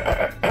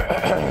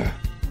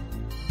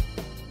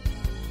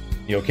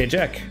 You okay,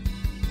 Jack?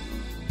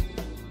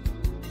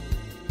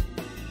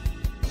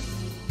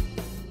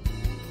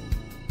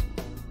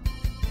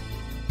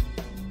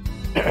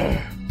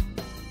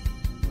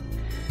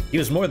 He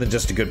was more than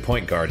just a good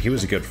point guard, he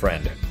was a good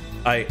friend.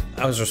 I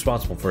was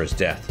responsible for his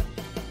death.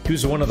 He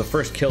was one of the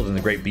first killed in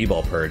the Great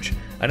B-Ball Purge.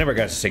 I never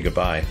got to say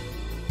goodbye.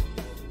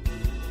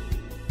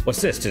 What's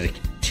this? Did a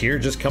tear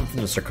just come from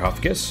the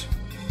sarcophagus?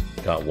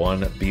 Got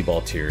 1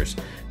 b-ball tears.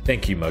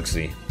 Thank you,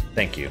 Muggsy.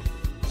 Thank you.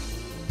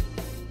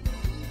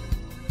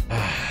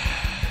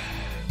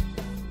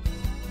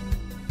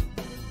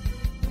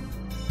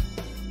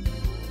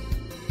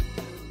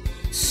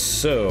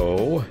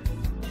 So...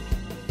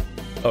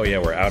 Oh yeah,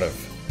 we're out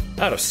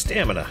of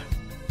stamina.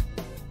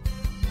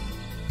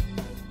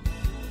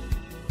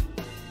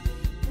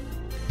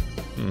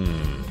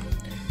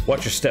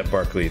 Watch your step,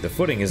 Barkley. The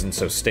footing isn't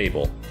so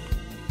stable.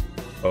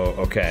 Oh,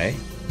 okay.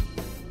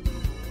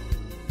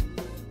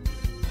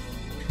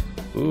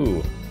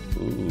 Ooh.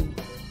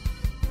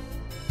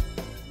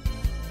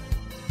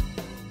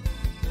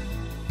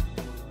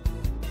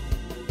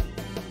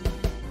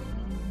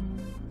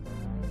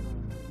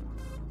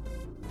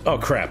 Oh,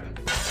 crap.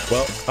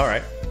 Well,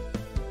 alright.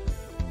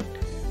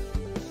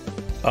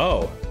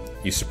 Oh,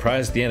 you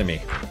surprised the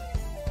enemy.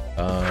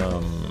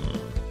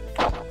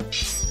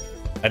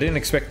 I didn't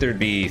expect there'd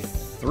be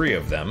 3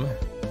 of them.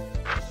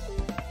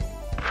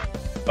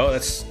 Oh,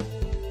 that's...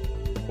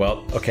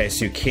 Well, okay,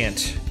 so you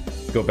can't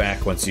go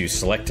back once you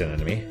select an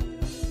enemy.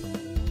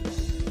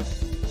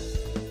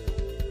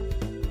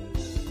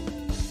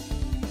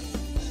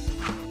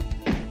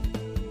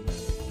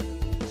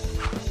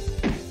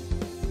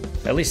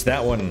 At least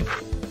that one,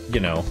 you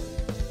know,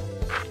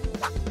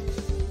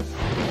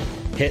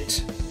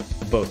 hit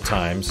both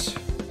times.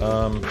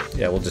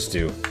 Yeah, we'll just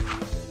do...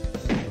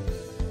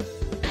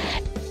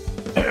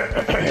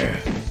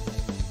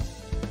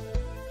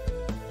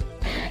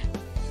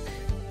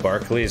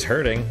 Barkley's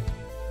hurting.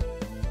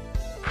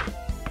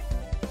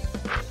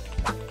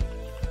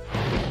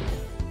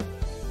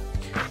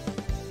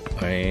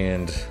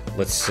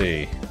 let's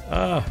see.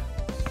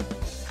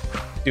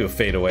 Do a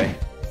fadeaway.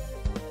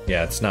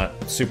 Yeah, it's not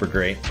super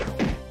great.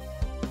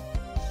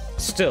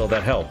 Still,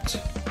 that helped.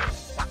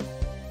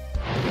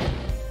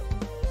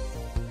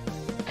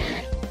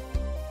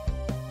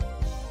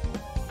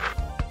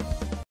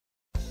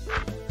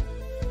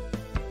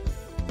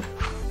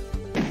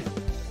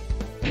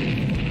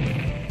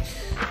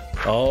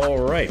 All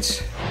right.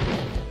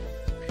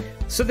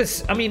 So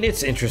this, I mean,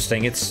 it's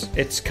interesting.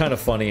 It's kind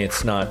of funny.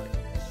 It's not.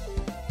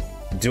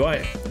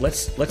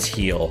 Let's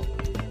heal.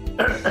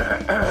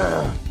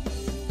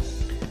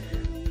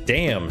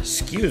 Damn,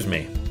 excuse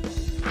me.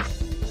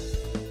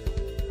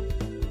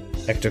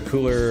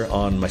 Ecto-cooler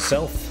on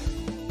myself.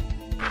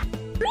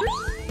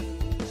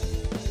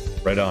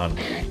 Right on.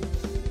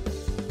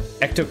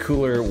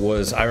 Ecto-cooler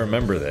was, I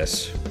remember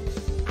this,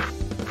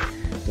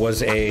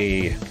 was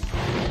a,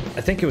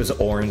 I think it was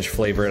orange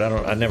flavored.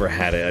 I never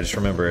had it. I just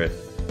remember it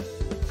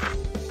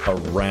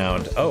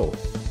around. Oh.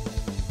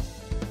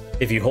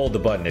 If you hold the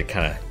button, it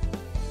kind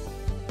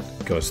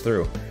of goes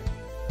through.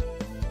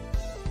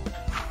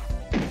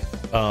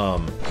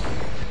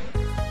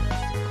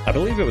 I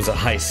believe it was a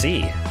high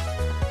C.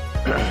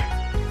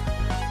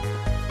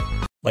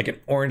 Like an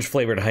orange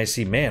flavored high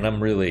C. Man,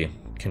 I'm really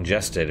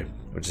congested,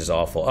 which is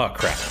awful. Oh,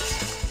 crap.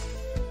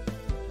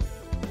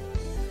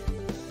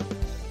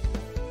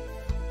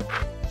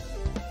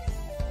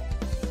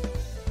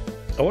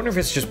 I wonder if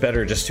it's just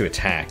better just to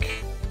attack,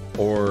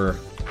 or...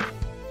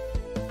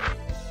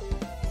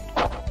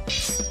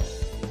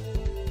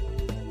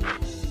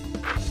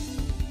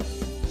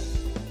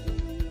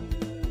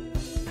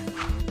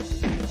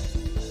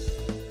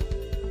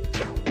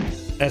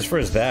 As far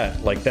as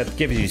that, like, that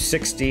gives you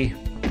 60.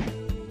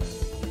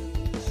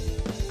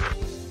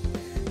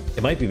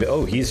 It might be...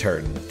 Oh, he's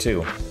hurting,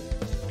 too.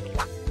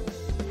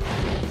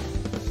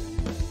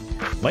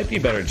 Might be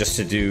better just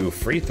to do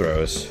free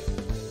throws.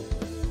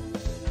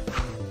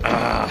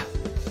 Ah!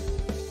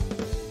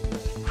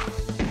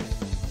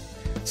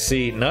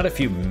 See, not if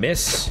you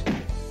miss,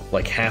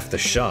 like, half the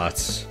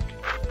shots.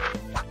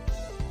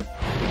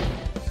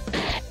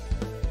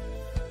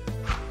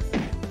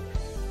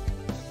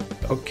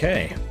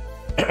 Okay.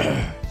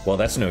 Well,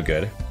 that's no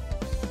good.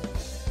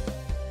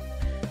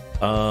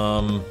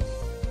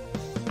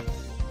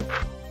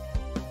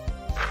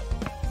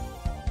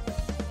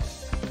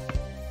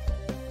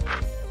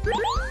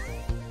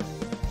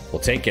 We'll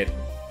take it.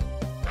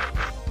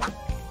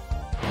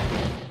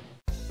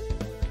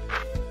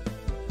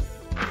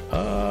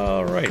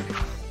 All right.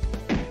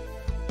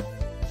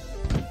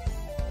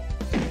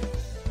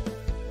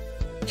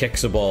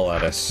 Kicks a ball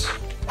at us.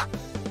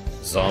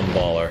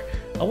 Zomballer.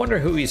 I wonder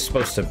who he's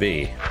supposed to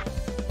be.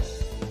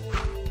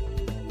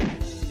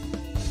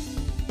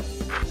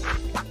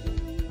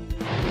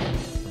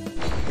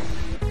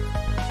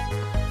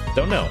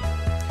 Don't know.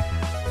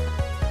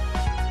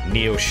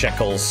 Neo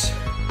Shekels.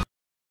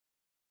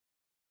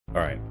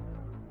 Alright.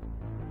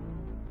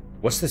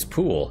 What's this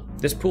pool?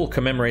 This pool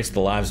commemorates the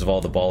lives of all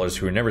the ballers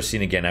who were never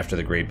seen again after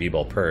the Great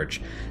B-Ball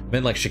Purge.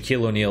 Men like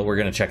Shaquille O'Neal, we're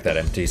gonna check that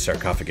empty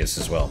sarcophagus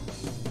as well.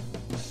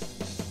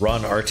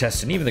 Ron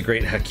Artest and even the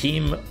great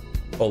Hakeem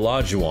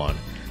Olajuwon.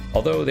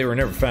 Although they were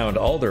never found,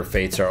 all their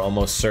fates are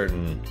almost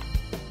certain.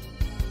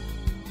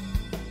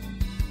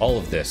 All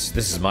of this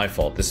is my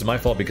fault. This is my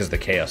fault because of the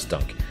Chaos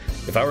Dunk.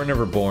 If I were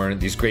never born,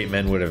 these great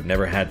men would have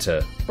never had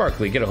to...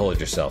 Barkley, get a hold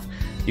of yourself.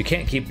 You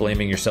can't keep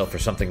blaming yourself for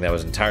something that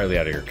was entirely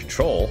out of your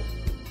control.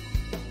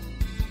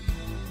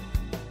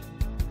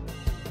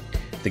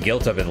 The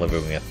guilt I've been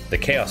living with. The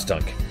Chaos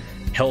Dunk.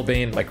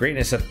 Hellbane, my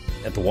greatness at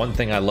the one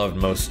thing I loved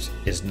most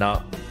is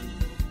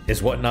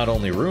what not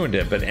only ruined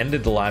it, but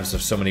ended the lives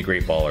of so many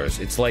great ballers.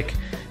 It's like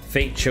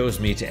fate chose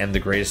me to end the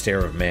greatest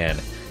era of man,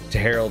 to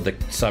herald the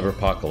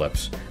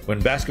cyberpocalypse. When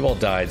basketball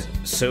died,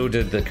 so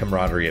did the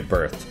camaraderie it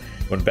birthed.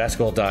 When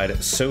basketball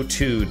died, so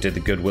too did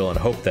the goodwill and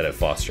hope that it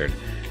fostered.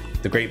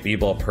 The Great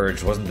B-Ball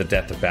Purge wasn't the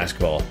death of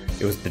basketball,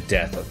 it was the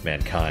death of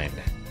mankind.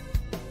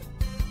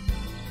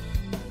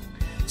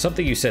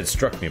 Something you said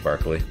struck me,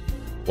 Barkley.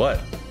 What?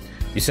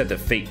 You said that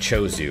fate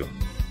chose you.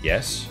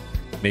 Yes?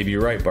 Maybe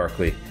you're right,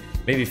 Barkley.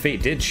 Maybe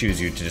fate did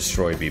choose you to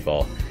destroy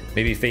B-Ball.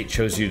 Maybe fate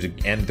chose you to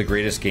end the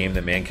greatest game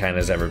that mankind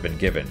has ever been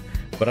given.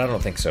 But I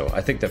don't think so.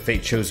 I think that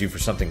fate chose you for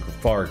something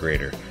far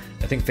greater.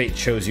 I think fate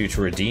chose you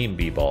to redeem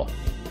B-Ball.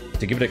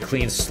 To give it a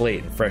clean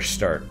slate and fresh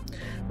start.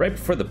 Right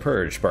before the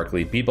Purge,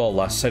 Barkley, B-Ball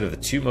lost sight of the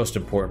two most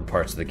important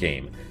parts of the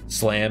game.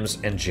 Slams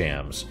and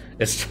jams.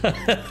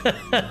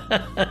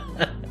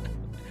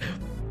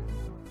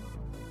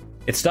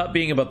 It stopped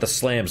being about the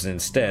slams and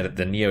instead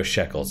the Neo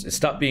Shekels. It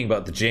stopped being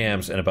about the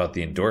jams and about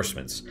the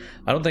endorsements.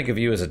 I don't think of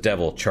you as a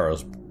devil,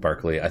 Charles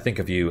Barkley. I think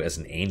of you as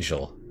an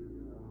angel.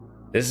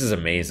 This is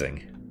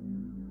amazing.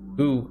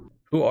 Who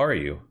are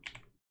you?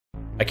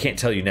 I can't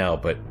tell you now,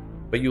 but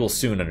you will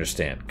soon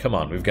understand. Come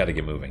on, we've got to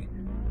get moving.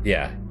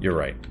 Yeah, you're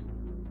right.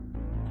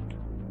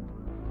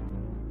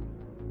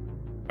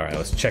 Alright,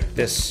 let's check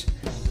this.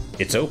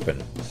 It's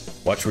open.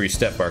 Watch where you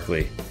step,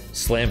 Barkley.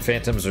 Slam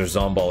phantoms or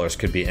zomballers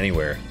could be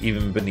anywhere,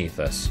 even beneath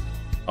us.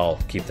 I'll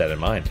keep that in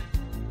mind.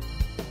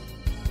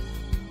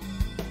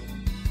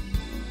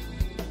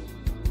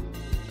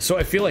 So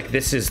I feel like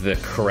this is the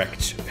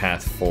correct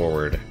path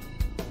forward.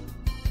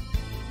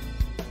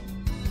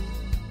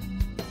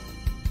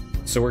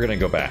 So we're gonna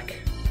go back.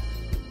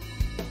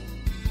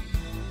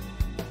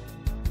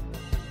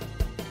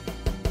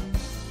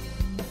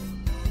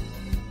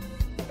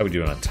 How are we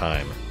doing on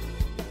time?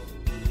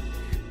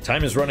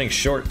 Time is running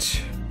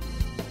short.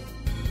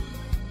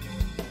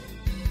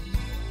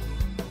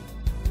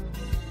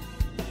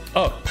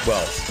 Oh,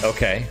 well,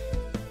 okay.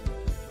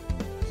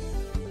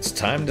 It's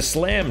time to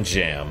slam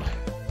jam.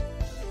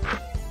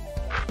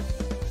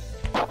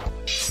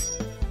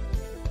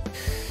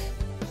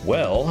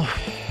 Well...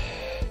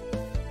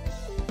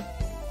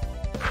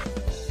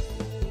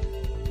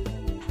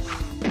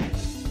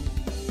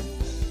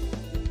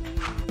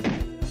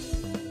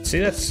 See,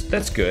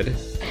 that's good.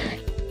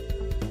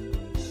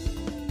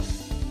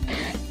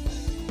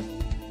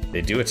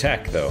 They do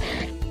attack, though.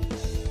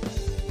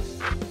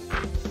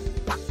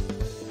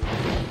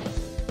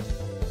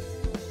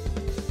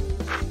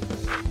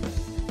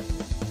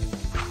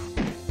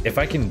 If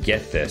I can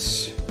get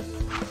this...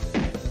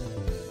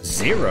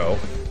 0?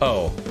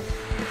 Oh.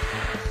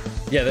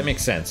 Yeah, that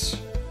makes sense.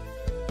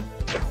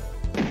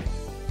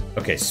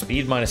 Okay,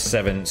 speed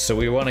 -7, so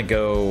we want to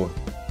go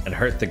and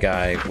hurt the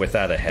guy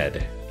without a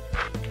head.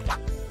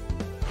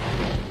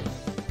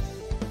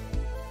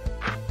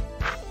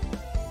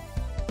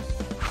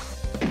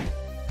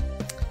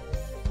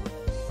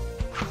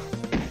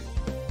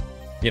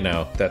 You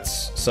know,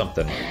 that's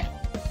something.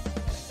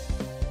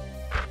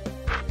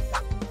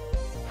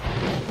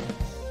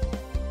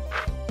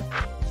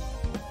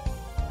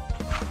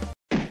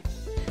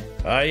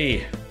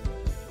 Aye.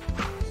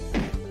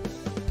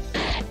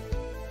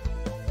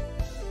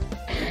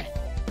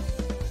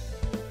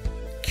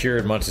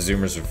 Cured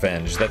Montezuma's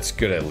revenge. That's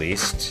good at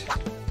least.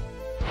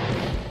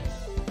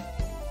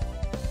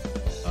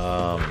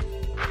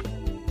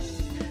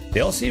 They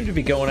all seem to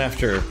be going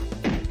after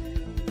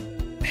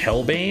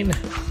Hellbane.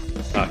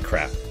 Ah,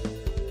 crap.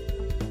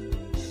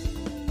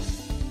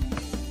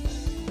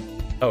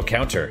 Oh,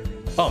 counter.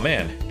 Oh,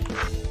 man.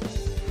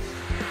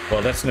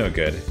 Well, that's no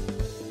good.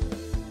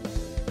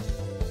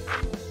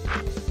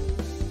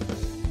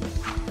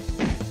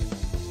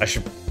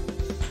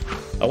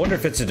 I wonder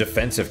if it's a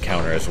defensive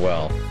counter as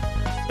well.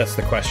 That's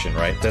the question,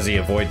 right? Does he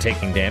avoid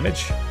taking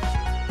damage?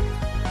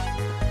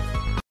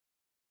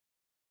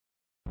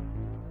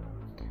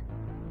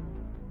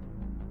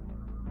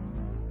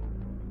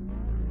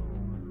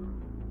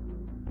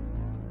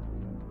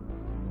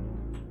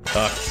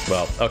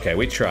 Well, okay,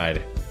 we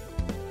tried.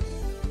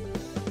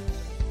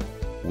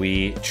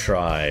 We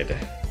tried.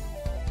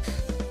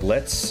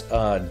 Let's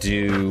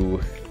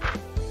do...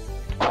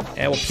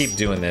 And we'll keep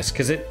doing this,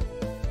 because it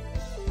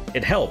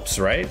helps,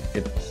 right?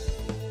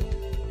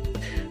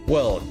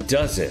 Well,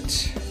 does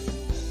it?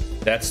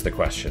 That's the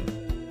question.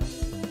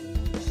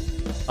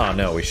 Oh,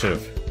 no, we should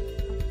have...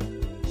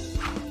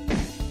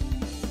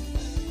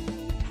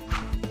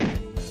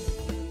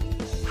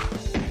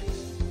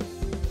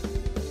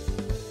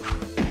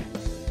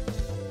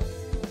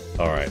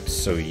 Alright,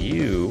 so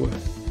you...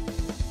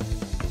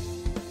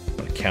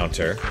 want to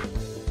counter.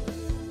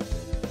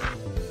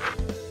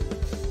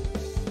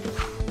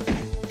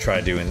 Try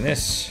doing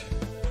this.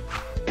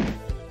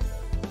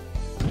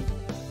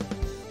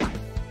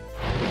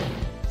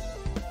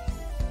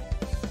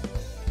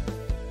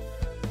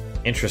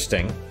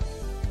 Interesting.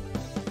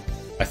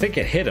 I think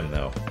it hit him,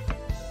 though.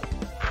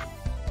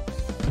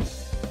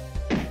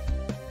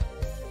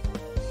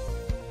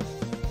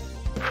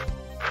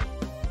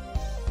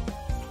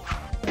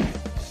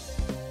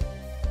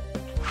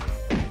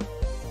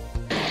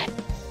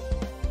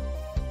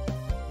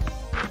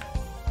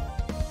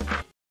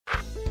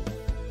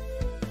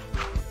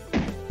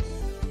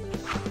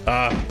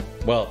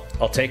 Well,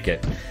 I'll take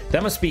it.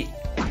 That must be...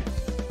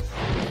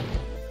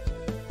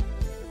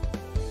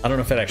 I don't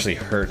know if it actually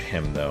hurt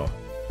him, though.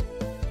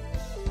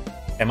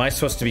 Am I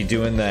supposed to be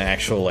doing the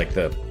actual, like,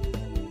 the...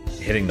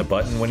 hitting the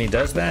button when he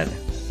does that?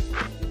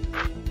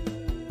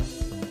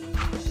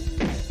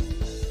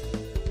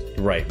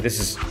 Right, this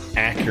is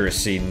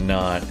accuracy,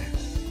 not...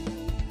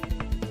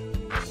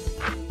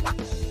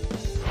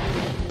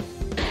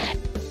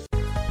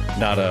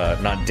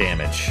 Not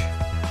damage.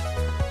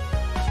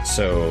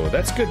 So,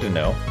 that's good to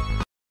know.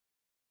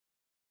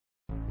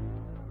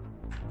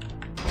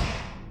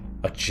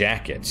 A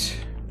jacket.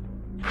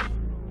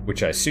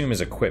 Which I assume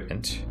is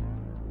equipment.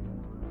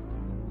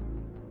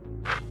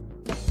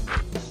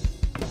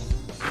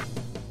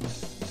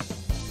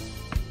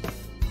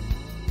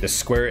 The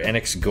Square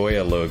Enix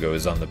Goya logo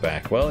is on the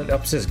back. Well, it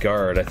ups his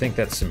guard. I think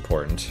that's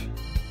important.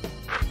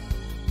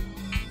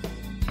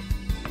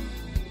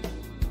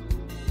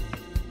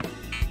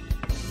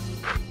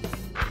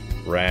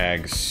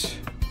 Rags.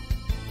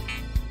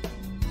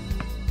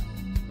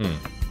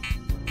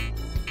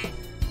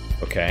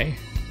 Okay.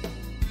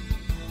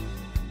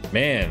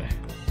 Man.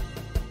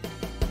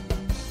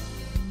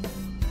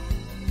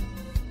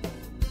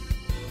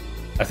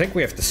 I think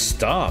we have to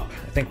stop.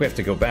 I think we have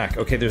to go back.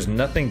 Okay, there's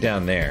nothing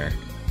down there.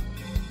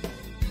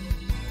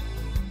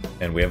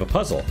 And we have a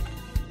puzzle.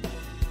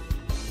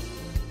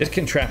 This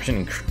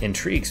contraption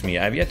intrigues me.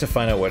 I've yet to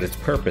find out what its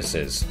purpose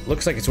is.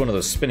 Looks like it's one of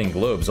those spinning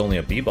globes, only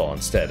a b-ball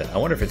instead. I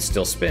wonder if it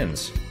still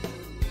spins.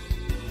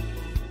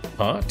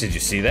 Huh? Did you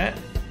see that?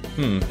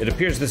 It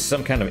appears this is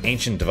some kind of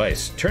ancient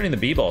device. Turning the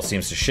b-ball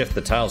seems to shift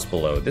the tiles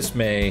below. This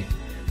may...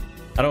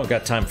 I don't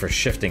got time for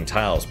shifting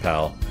tiles,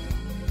 pal.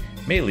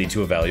 May lead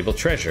to a valuable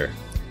treasure.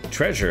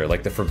 Treasure,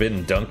 like the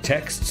forbidden dunk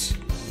texts?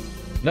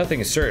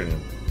 Nothing is certain.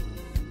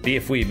 Be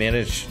if we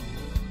manage...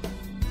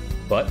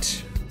 But?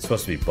 It's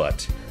supposed to be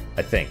but,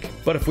 I think.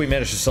 But if we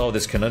manage to solve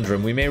this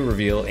conundrum, we may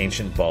reveal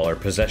ancient baller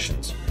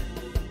possessions.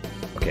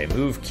 Okay,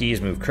 move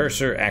keys, move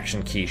cursor,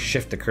 action key,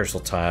 shift the cursor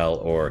tile,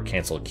 or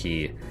cancel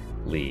key,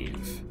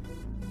 leave.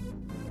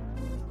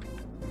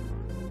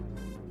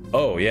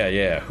 Oh,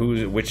 yeah.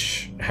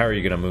 How are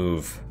you gonna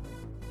move?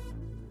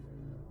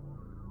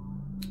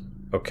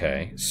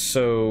 Okay,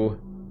 so...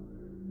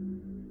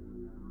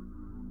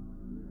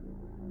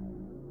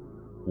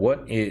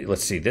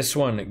 let's see, this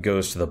one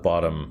goes to the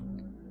bottom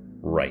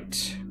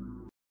right.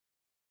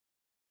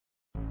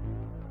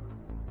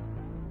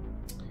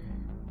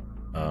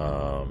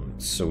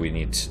 So we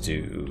need to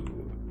do...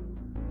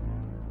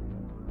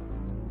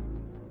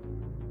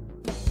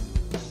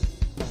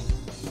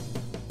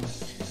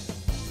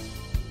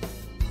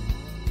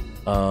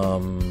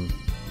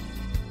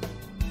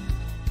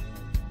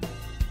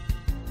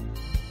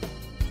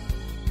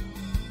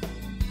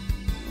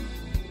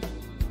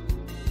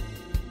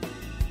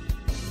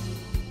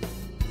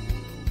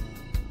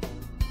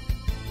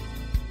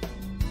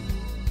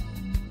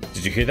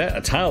 Did you hear that?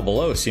 A tile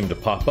below seemed to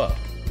pop up.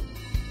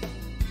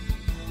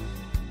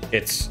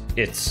 It's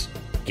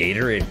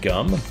Gatorade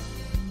gum?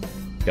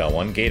 Got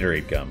one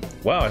Gatorade gum.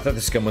 Wow, I thought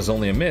this gum was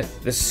only a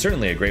myth. This is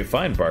certainly a great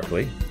find,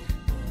 Barkley.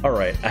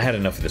 Alright, I had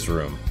enough of this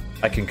room.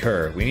 I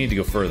concur. We need to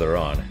go further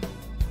on.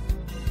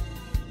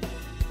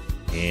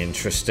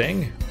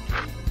 Interesting.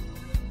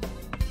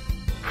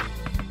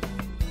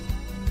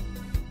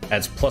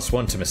 Adds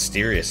 +1 to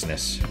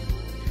mysteriousness.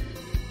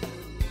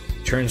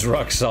 Turns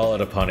rock solid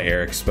upon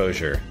air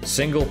exposure.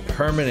 Single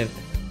permanent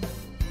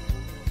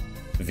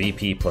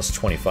VP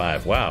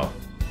 +25. Wow.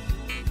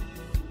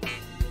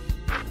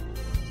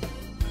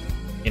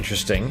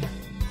 Interesting.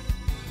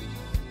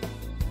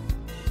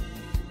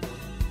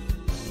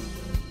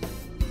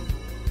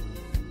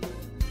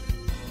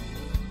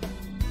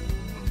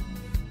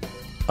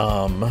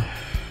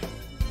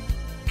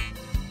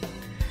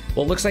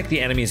 Well, it looks like the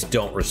enemies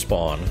don't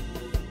respawn,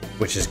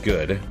 which is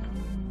good.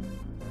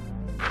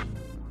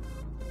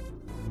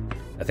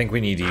 I think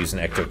we need to use an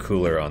ecto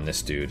cooler on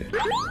this dude.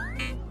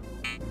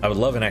 I would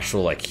love an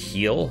actual, like,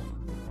 heal.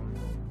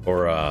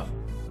 Or,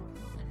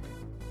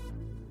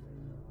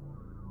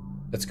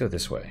 let's go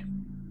this way.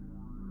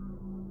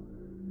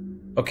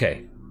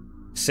 Okay.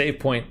 Save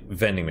point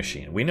vending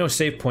machine. We know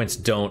save points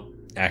don't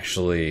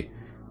actually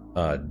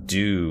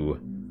do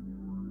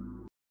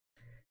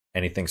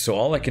anything, so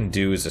all I can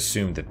do is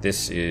assume that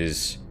this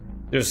is...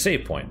 There's a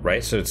save point,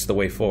 right? So it's the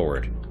way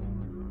forward.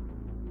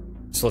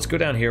 So let's go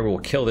down here, we'll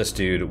kill this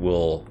dude,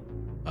 we'll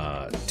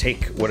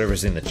take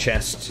whatever's in the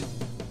chest.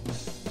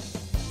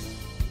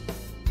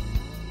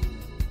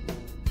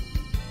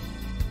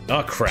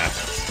 Oh crap.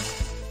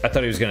 I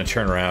thought he was gonna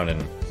turn around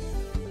and...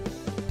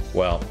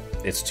 Well,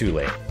 it's too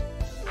late.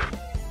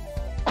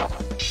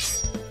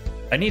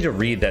 I need to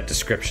read that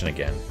description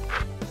again.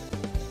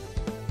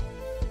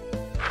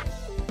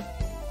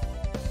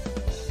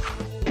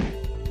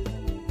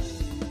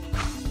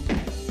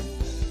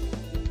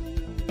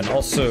 And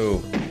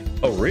also...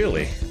 Oh,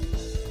 really?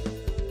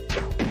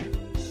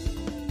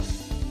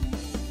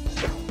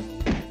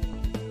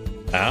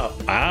 Ow.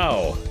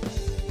 Ow.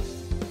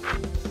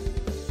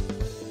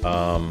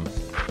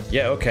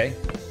 Yeah, okay.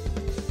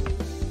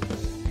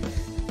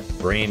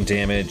 Brain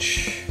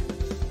damage.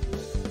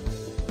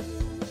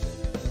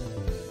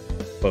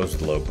 Foes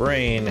with low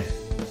brain.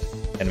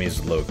 Enemies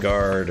with low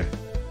guard.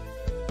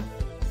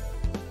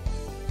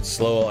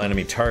 Slow all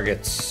enemy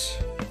targets.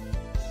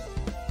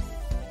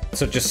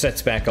 So it just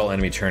sets back all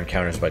enemy turn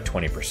counters by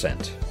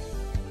 20%.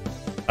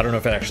 I don't know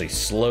if it actually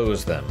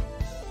slows them.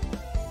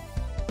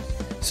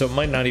 So it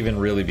might not even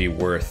really be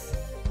worth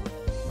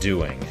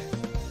doing.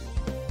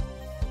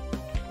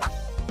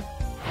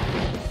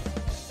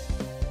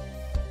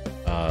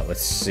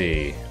 Let's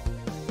see.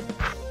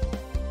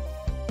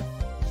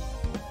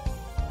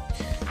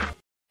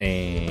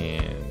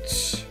 And...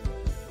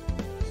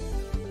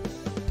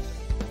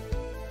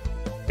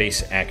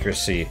 Base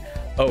accuracy.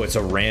 Oh, it's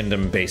a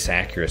random base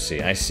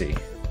accuracy. I see.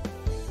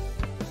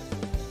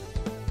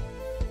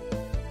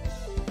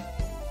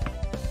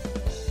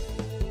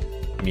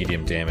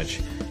 Medium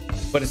damage.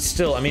 But it's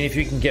still, I mean, if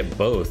you can get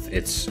both,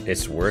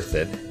 it's worth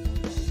it.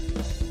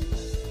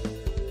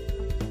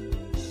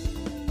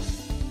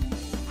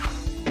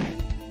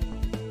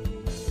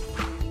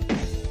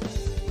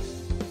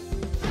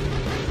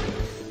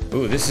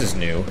 Ooh, this is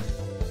new.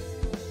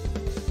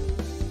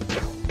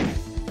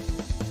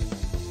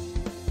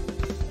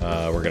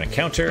 We're gonna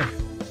counter.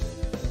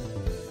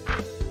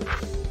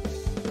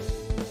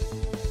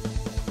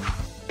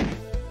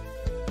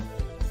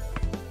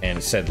 And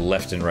he said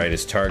left and right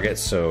is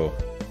targets, so...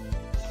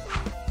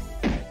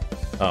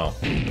 Oh.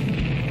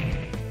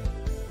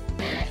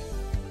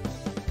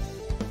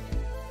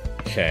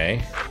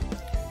 Okay.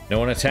 No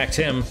one attacked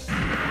him.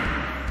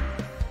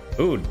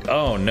 Ooh,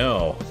 oh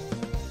no.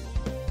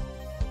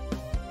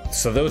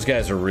 So those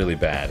guys are really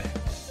bad.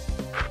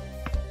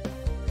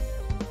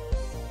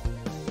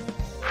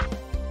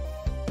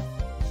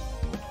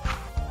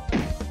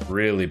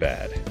 Really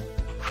bad.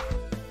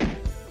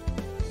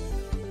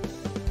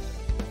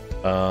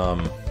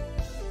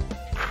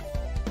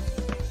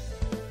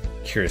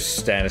 Cures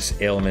status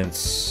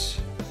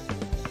ailments.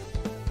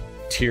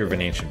 Tear of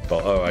an ancient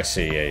ball. Oh, I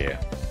see. Yeah, yeah.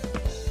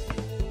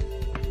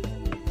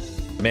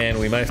 Man,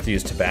 we might have to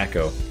use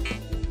tobacco.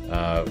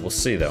 We'll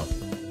see, though.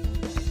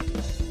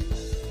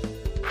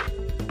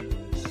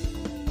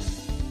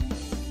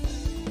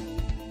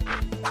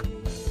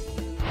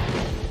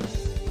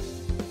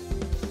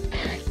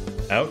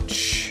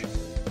 Ouch.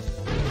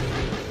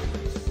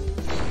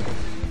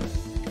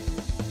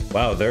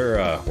 Wow,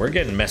 we're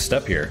getting messed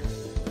up here.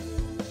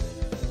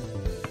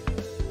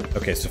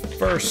 Okay, so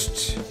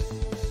first,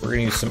 we're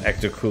gonna use some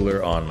Ecto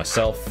Cooler on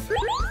myself.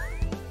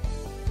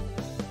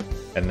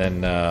 And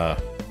then,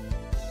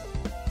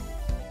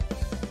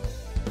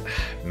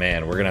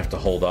 man, we're gonna have to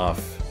hold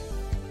off.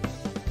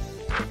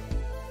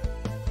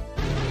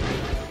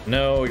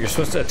 No, you're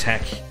supposed to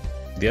attack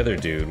the other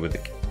dude with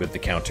the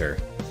counter.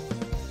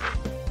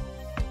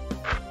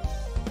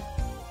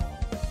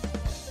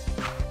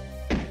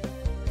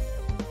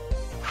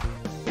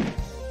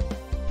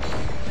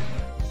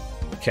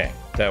 Okay,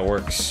 that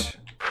works.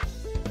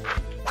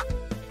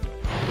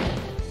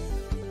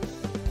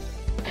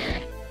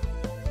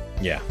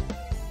 Yeah.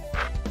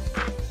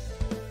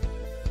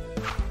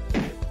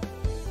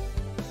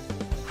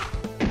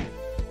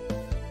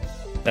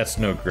 That's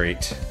no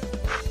great.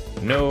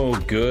 No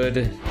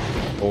good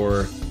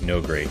or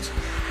no great.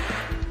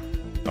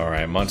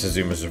 Alright,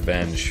 Montezuma's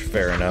Revenge.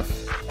 Fair enough.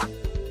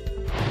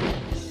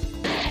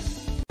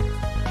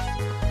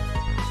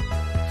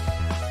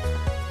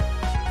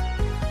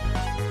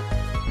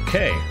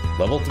 Okay,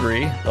 level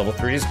 3. Level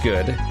 3 is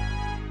good.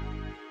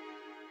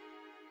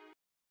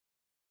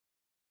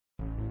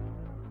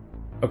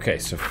 Okay,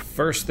 so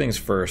first things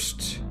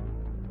first.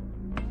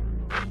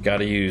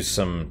 Gotta use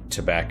some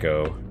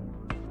tobacco.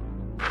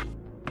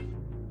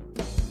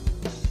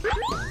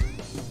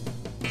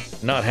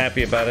 Not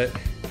happy about it.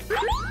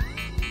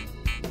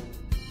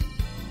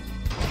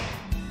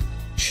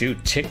 Shoot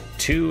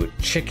 2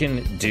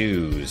 chicken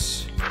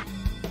dews.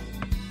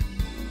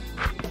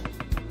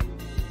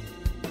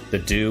 The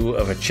dew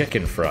of a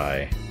chicken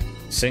fry.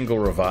 Single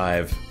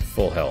revive,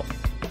 full health.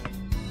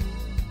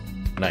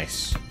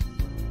 Nice.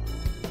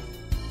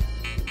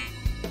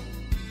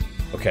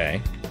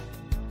 Okay.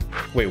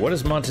 Wait, what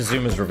does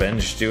Montezuma's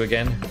Revenge do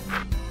again?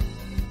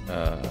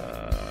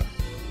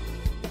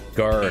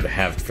 Guard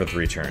halved for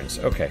 3 turns.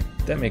 Okay,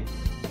 that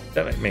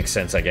makes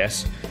sense, I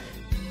guess.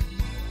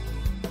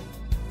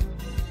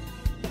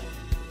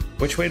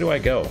 Which way do I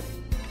go?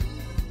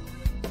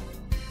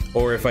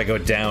 Or if I go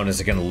down,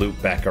 is it going to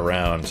loop back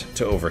around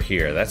to over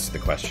here? That's the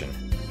question.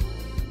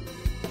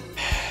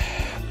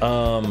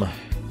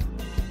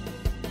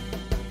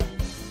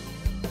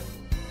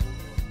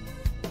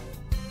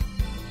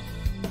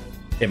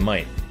 It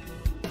might.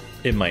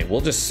 It might.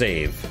 We'll just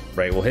save,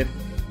 right? We'll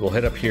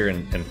hit up here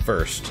and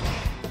first.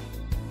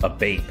 A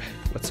bape.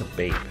 What's a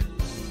bape?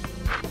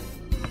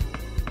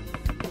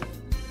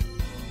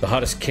 The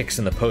hottest kicks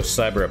in the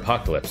post-cyber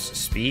apocalypse.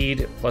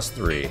 Speed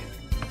 +3.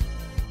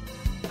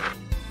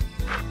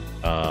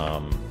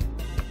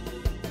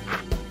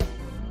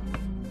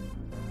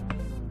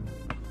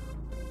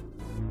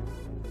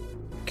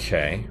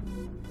 Okay.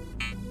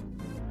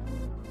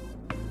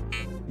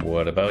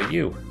 What about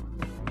you?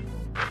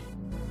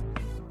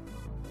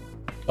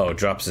 Oh,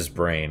 drops his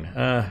brain.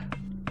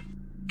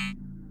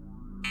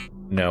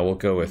 No, we'll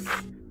go with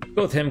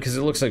him because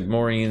it looks like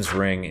Maureen's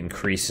ring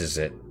increases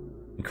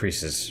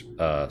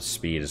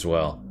speed as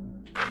well.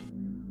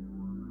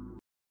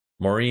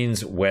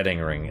 Maureen's wedding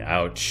ring.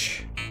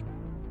 Ouch.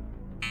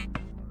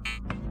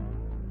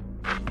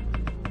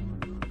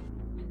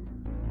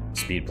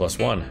 Speed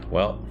 +1.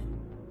 Well,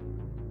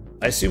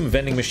 I assume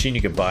vending machine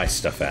you could buy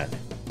stuff at.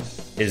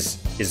 Is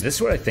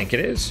this what I think it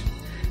is?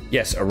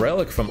 Yes, a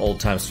relic from old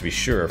times to be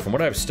sure. From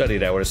what I've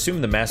studied, I would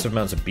assume the massive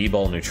amounts of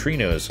B-ball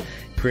neutrinos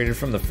created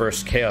from the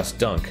first Chaos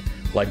Dunk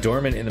lie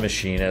dormant in the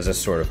machine as a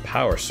sort of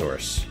power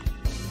source.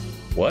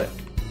 What?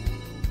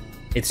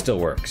 It still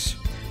works.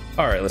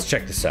 Alright, let's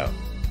check this out.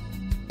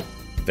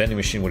 Vending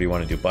machine, what do you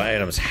want to do? Buy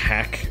items,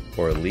 hack,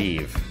 or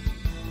leave?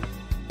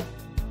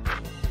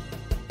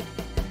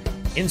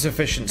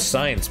 Insufficient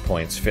science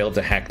points failed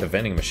to hack the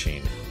vending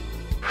machine.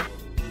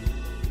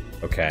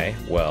 Okay,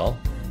 well...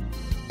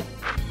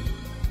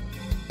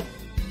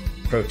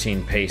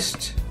 Protein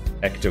paste,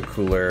 Ecto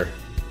Cooler.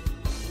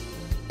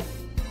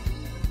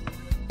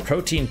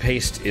 Protein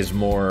paste is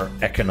more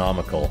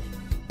economical.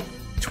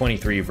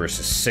 23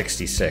 versus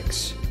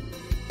 66.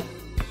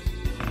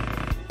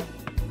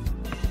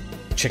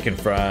 Chicken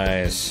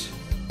fries.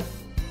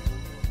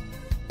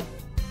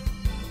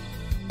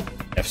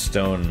 F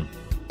Stone,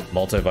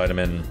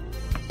 multivitamin.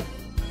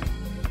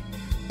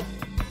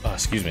 Oh,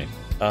 excuse me.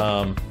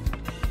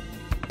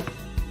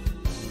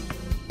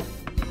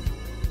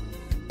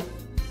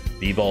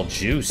 B-ball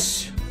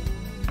juice.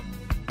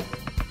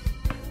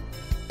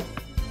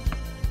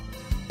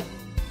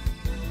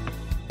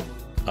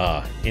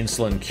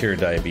 Insulin cure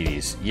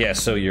diabetes. Yeah,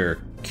 so your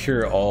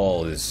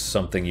cure-all is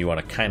something you want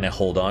to kind of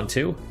hold on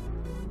to.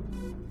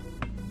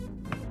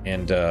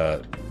 And,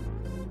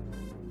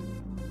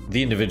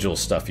 the individual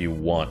stuff you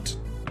want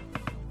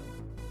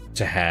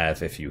to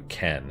have if you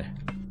can.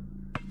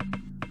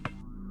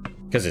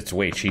 Because it's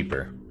way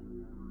cheaper.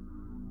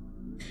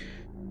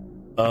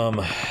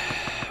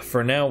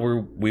 For now,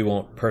 we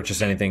won't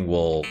purchase anything.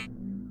 It's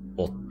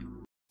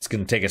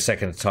gonna take a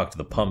second to talk to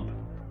the pump.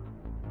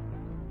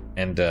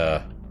 And,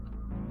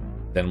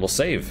 then we'll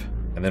save.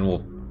 And then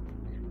we'll...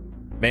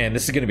 Man,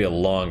 this is gonna be a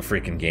long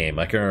freaking game.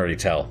 I can already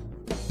tell.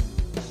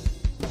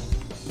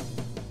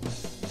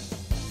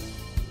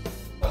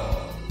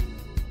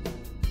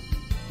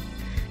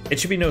 It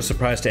should be no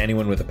surprise to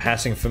anyone with a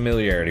passing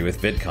familiarity with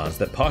VidCons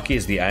that Pocky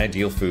is the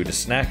ideal food to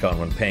snack on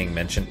when playing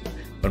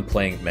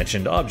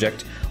mentioned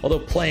object, although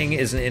playing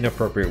is an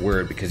inappropriate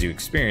word because you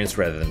experience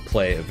rather than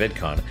play a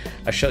VidCon.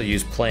 I shall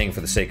use playing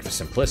for the sake of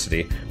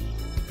simplicity.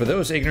 For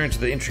those ignorant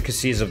of the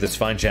intricacies of this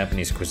fine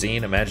Japanese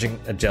cuisine, imagine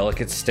a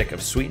delicate stick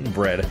of sweetened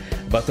bread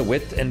about the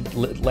width and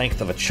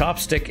length of a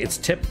chopstick, its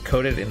tip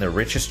coated in the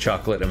richest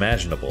chocolate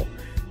imaginable.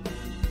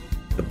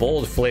 The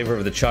bold flavor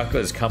of the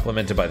chocolate is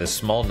complemented by the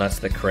small nuts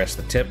that caress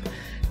the tip,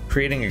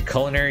 creating a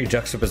culinary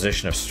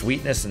juxtaposition of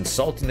sweetness and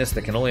saltiness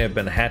that can only have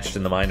been hatched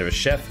in the mind of a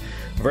chef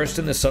versed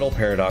in the subtle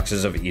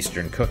paradoxes of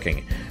Eastern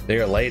cooking. They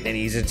are light and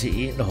easy to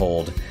eat and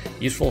hold,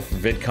 useful for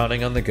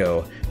vidconning on the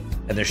go,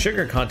 and their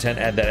sugar content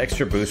add that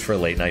extra boost for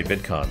late-night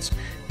vidcons.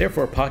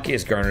 Therefore, Pocky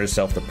has garnered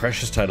itself the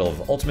precious title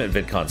of Ultimate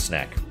VidCon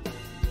Snack.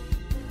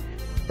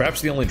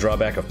 Perhaps the only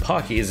drawback of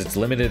Pocky is its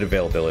limited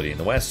availability in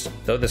the West,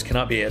 though this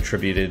cannot be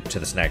attributed to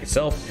the snack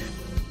itself,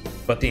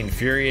 but the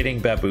infuriating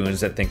baboons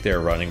that think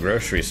they're running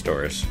grocery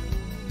stores.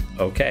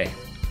 Okay.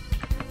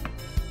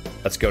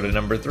 Let's go to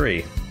number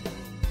 3.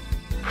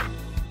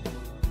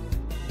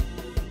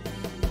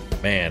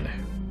 Man.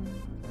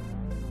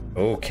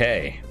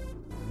 Okay.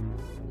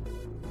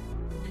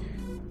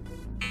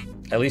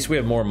 At least we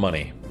have more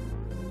money.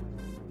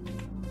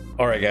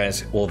 Alright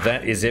guys, well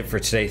that is it for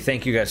today.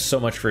 Thank you guys so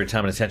much for your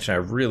time and attention. I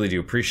really do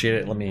appreciate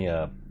it. Let me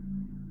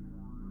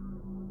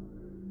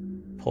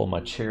pull my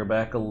chair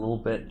back a little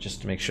bit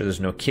just to make sure there's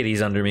no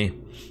kitties under me.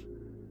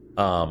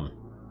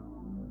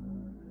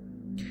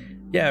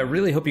 Yeah, I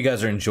really hope you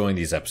guys are enjoying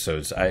these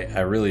episodes.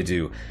 I really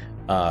do.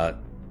 I'm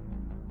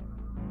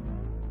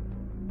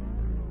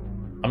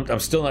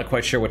still not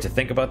quite sure what to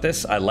think about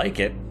this. I like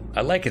it.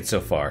 I like it so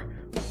far.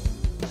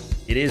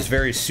 It is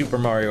very Super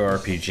Mario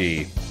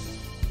RPG,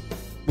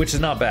 which is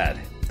not bad.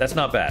 That's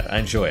not bad. I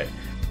enjoy it.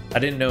 I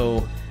didn't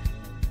know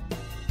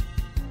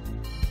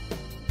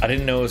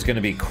it was going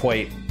to be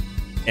quite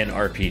an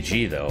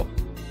RPG though.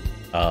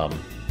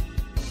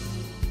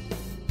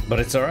 But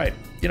it's all right.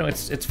 You know,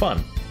 it's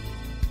fun.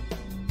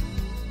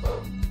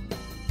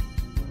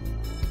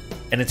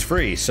 And it's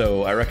free,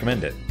 so I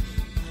recommend it.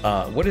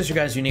 What is your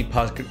guys' unique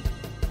positive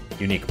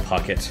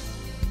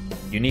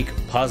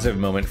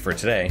moment for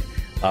today?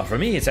 For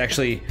me,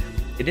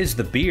 it is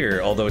the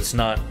beer, although it's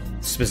not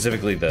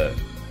specifically the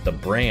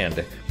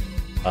brand.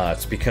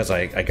 It's because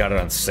I got it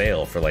on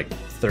sale for like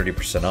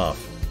 30%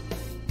 off.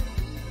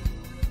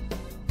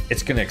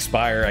 It's gonna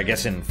expire, I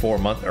guess, in 4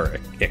 months, or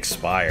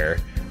expire,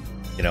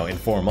 you know, in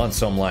 4 months.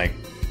 So I'm like,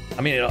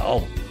 I mean,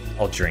 I'll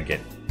drink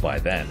it by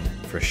then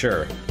for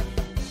sure.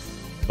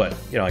 But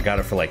you know, I got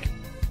it for like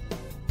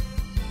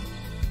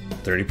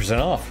 30%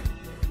 off.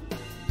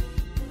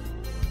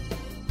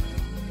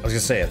 I was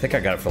gonna say, I think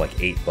I got it for like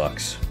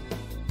 $8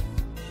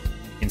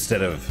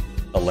 instead of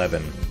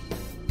 11.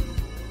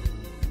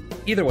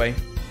 Either way,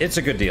 it's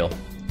a good deal.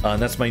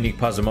 And that's my unique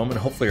positive moment.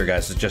 Hopefully your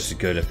guys is just as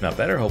good, if not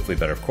better. Hopefully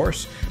better, of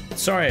course.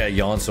 Sorry I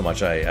yawn so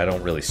much. I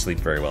don't really sleep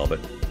very well, but...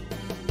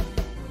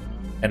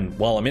 And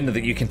while I'm into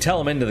the... You can tell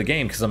I'm into the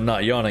game because I'm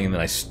not yawning, and then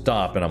I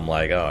stop and I'm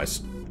like, oh,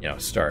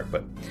 start.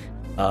 But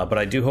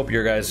I do hope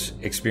your guys'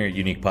 experience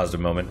unique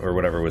positive moment or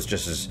whatever was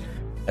just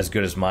as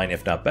good as mine,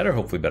 if not better.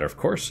 Hopefully better, of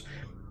course.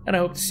 And I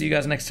hope to see you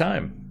guys next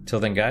time. Till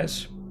then,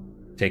 guys,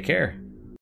 take care.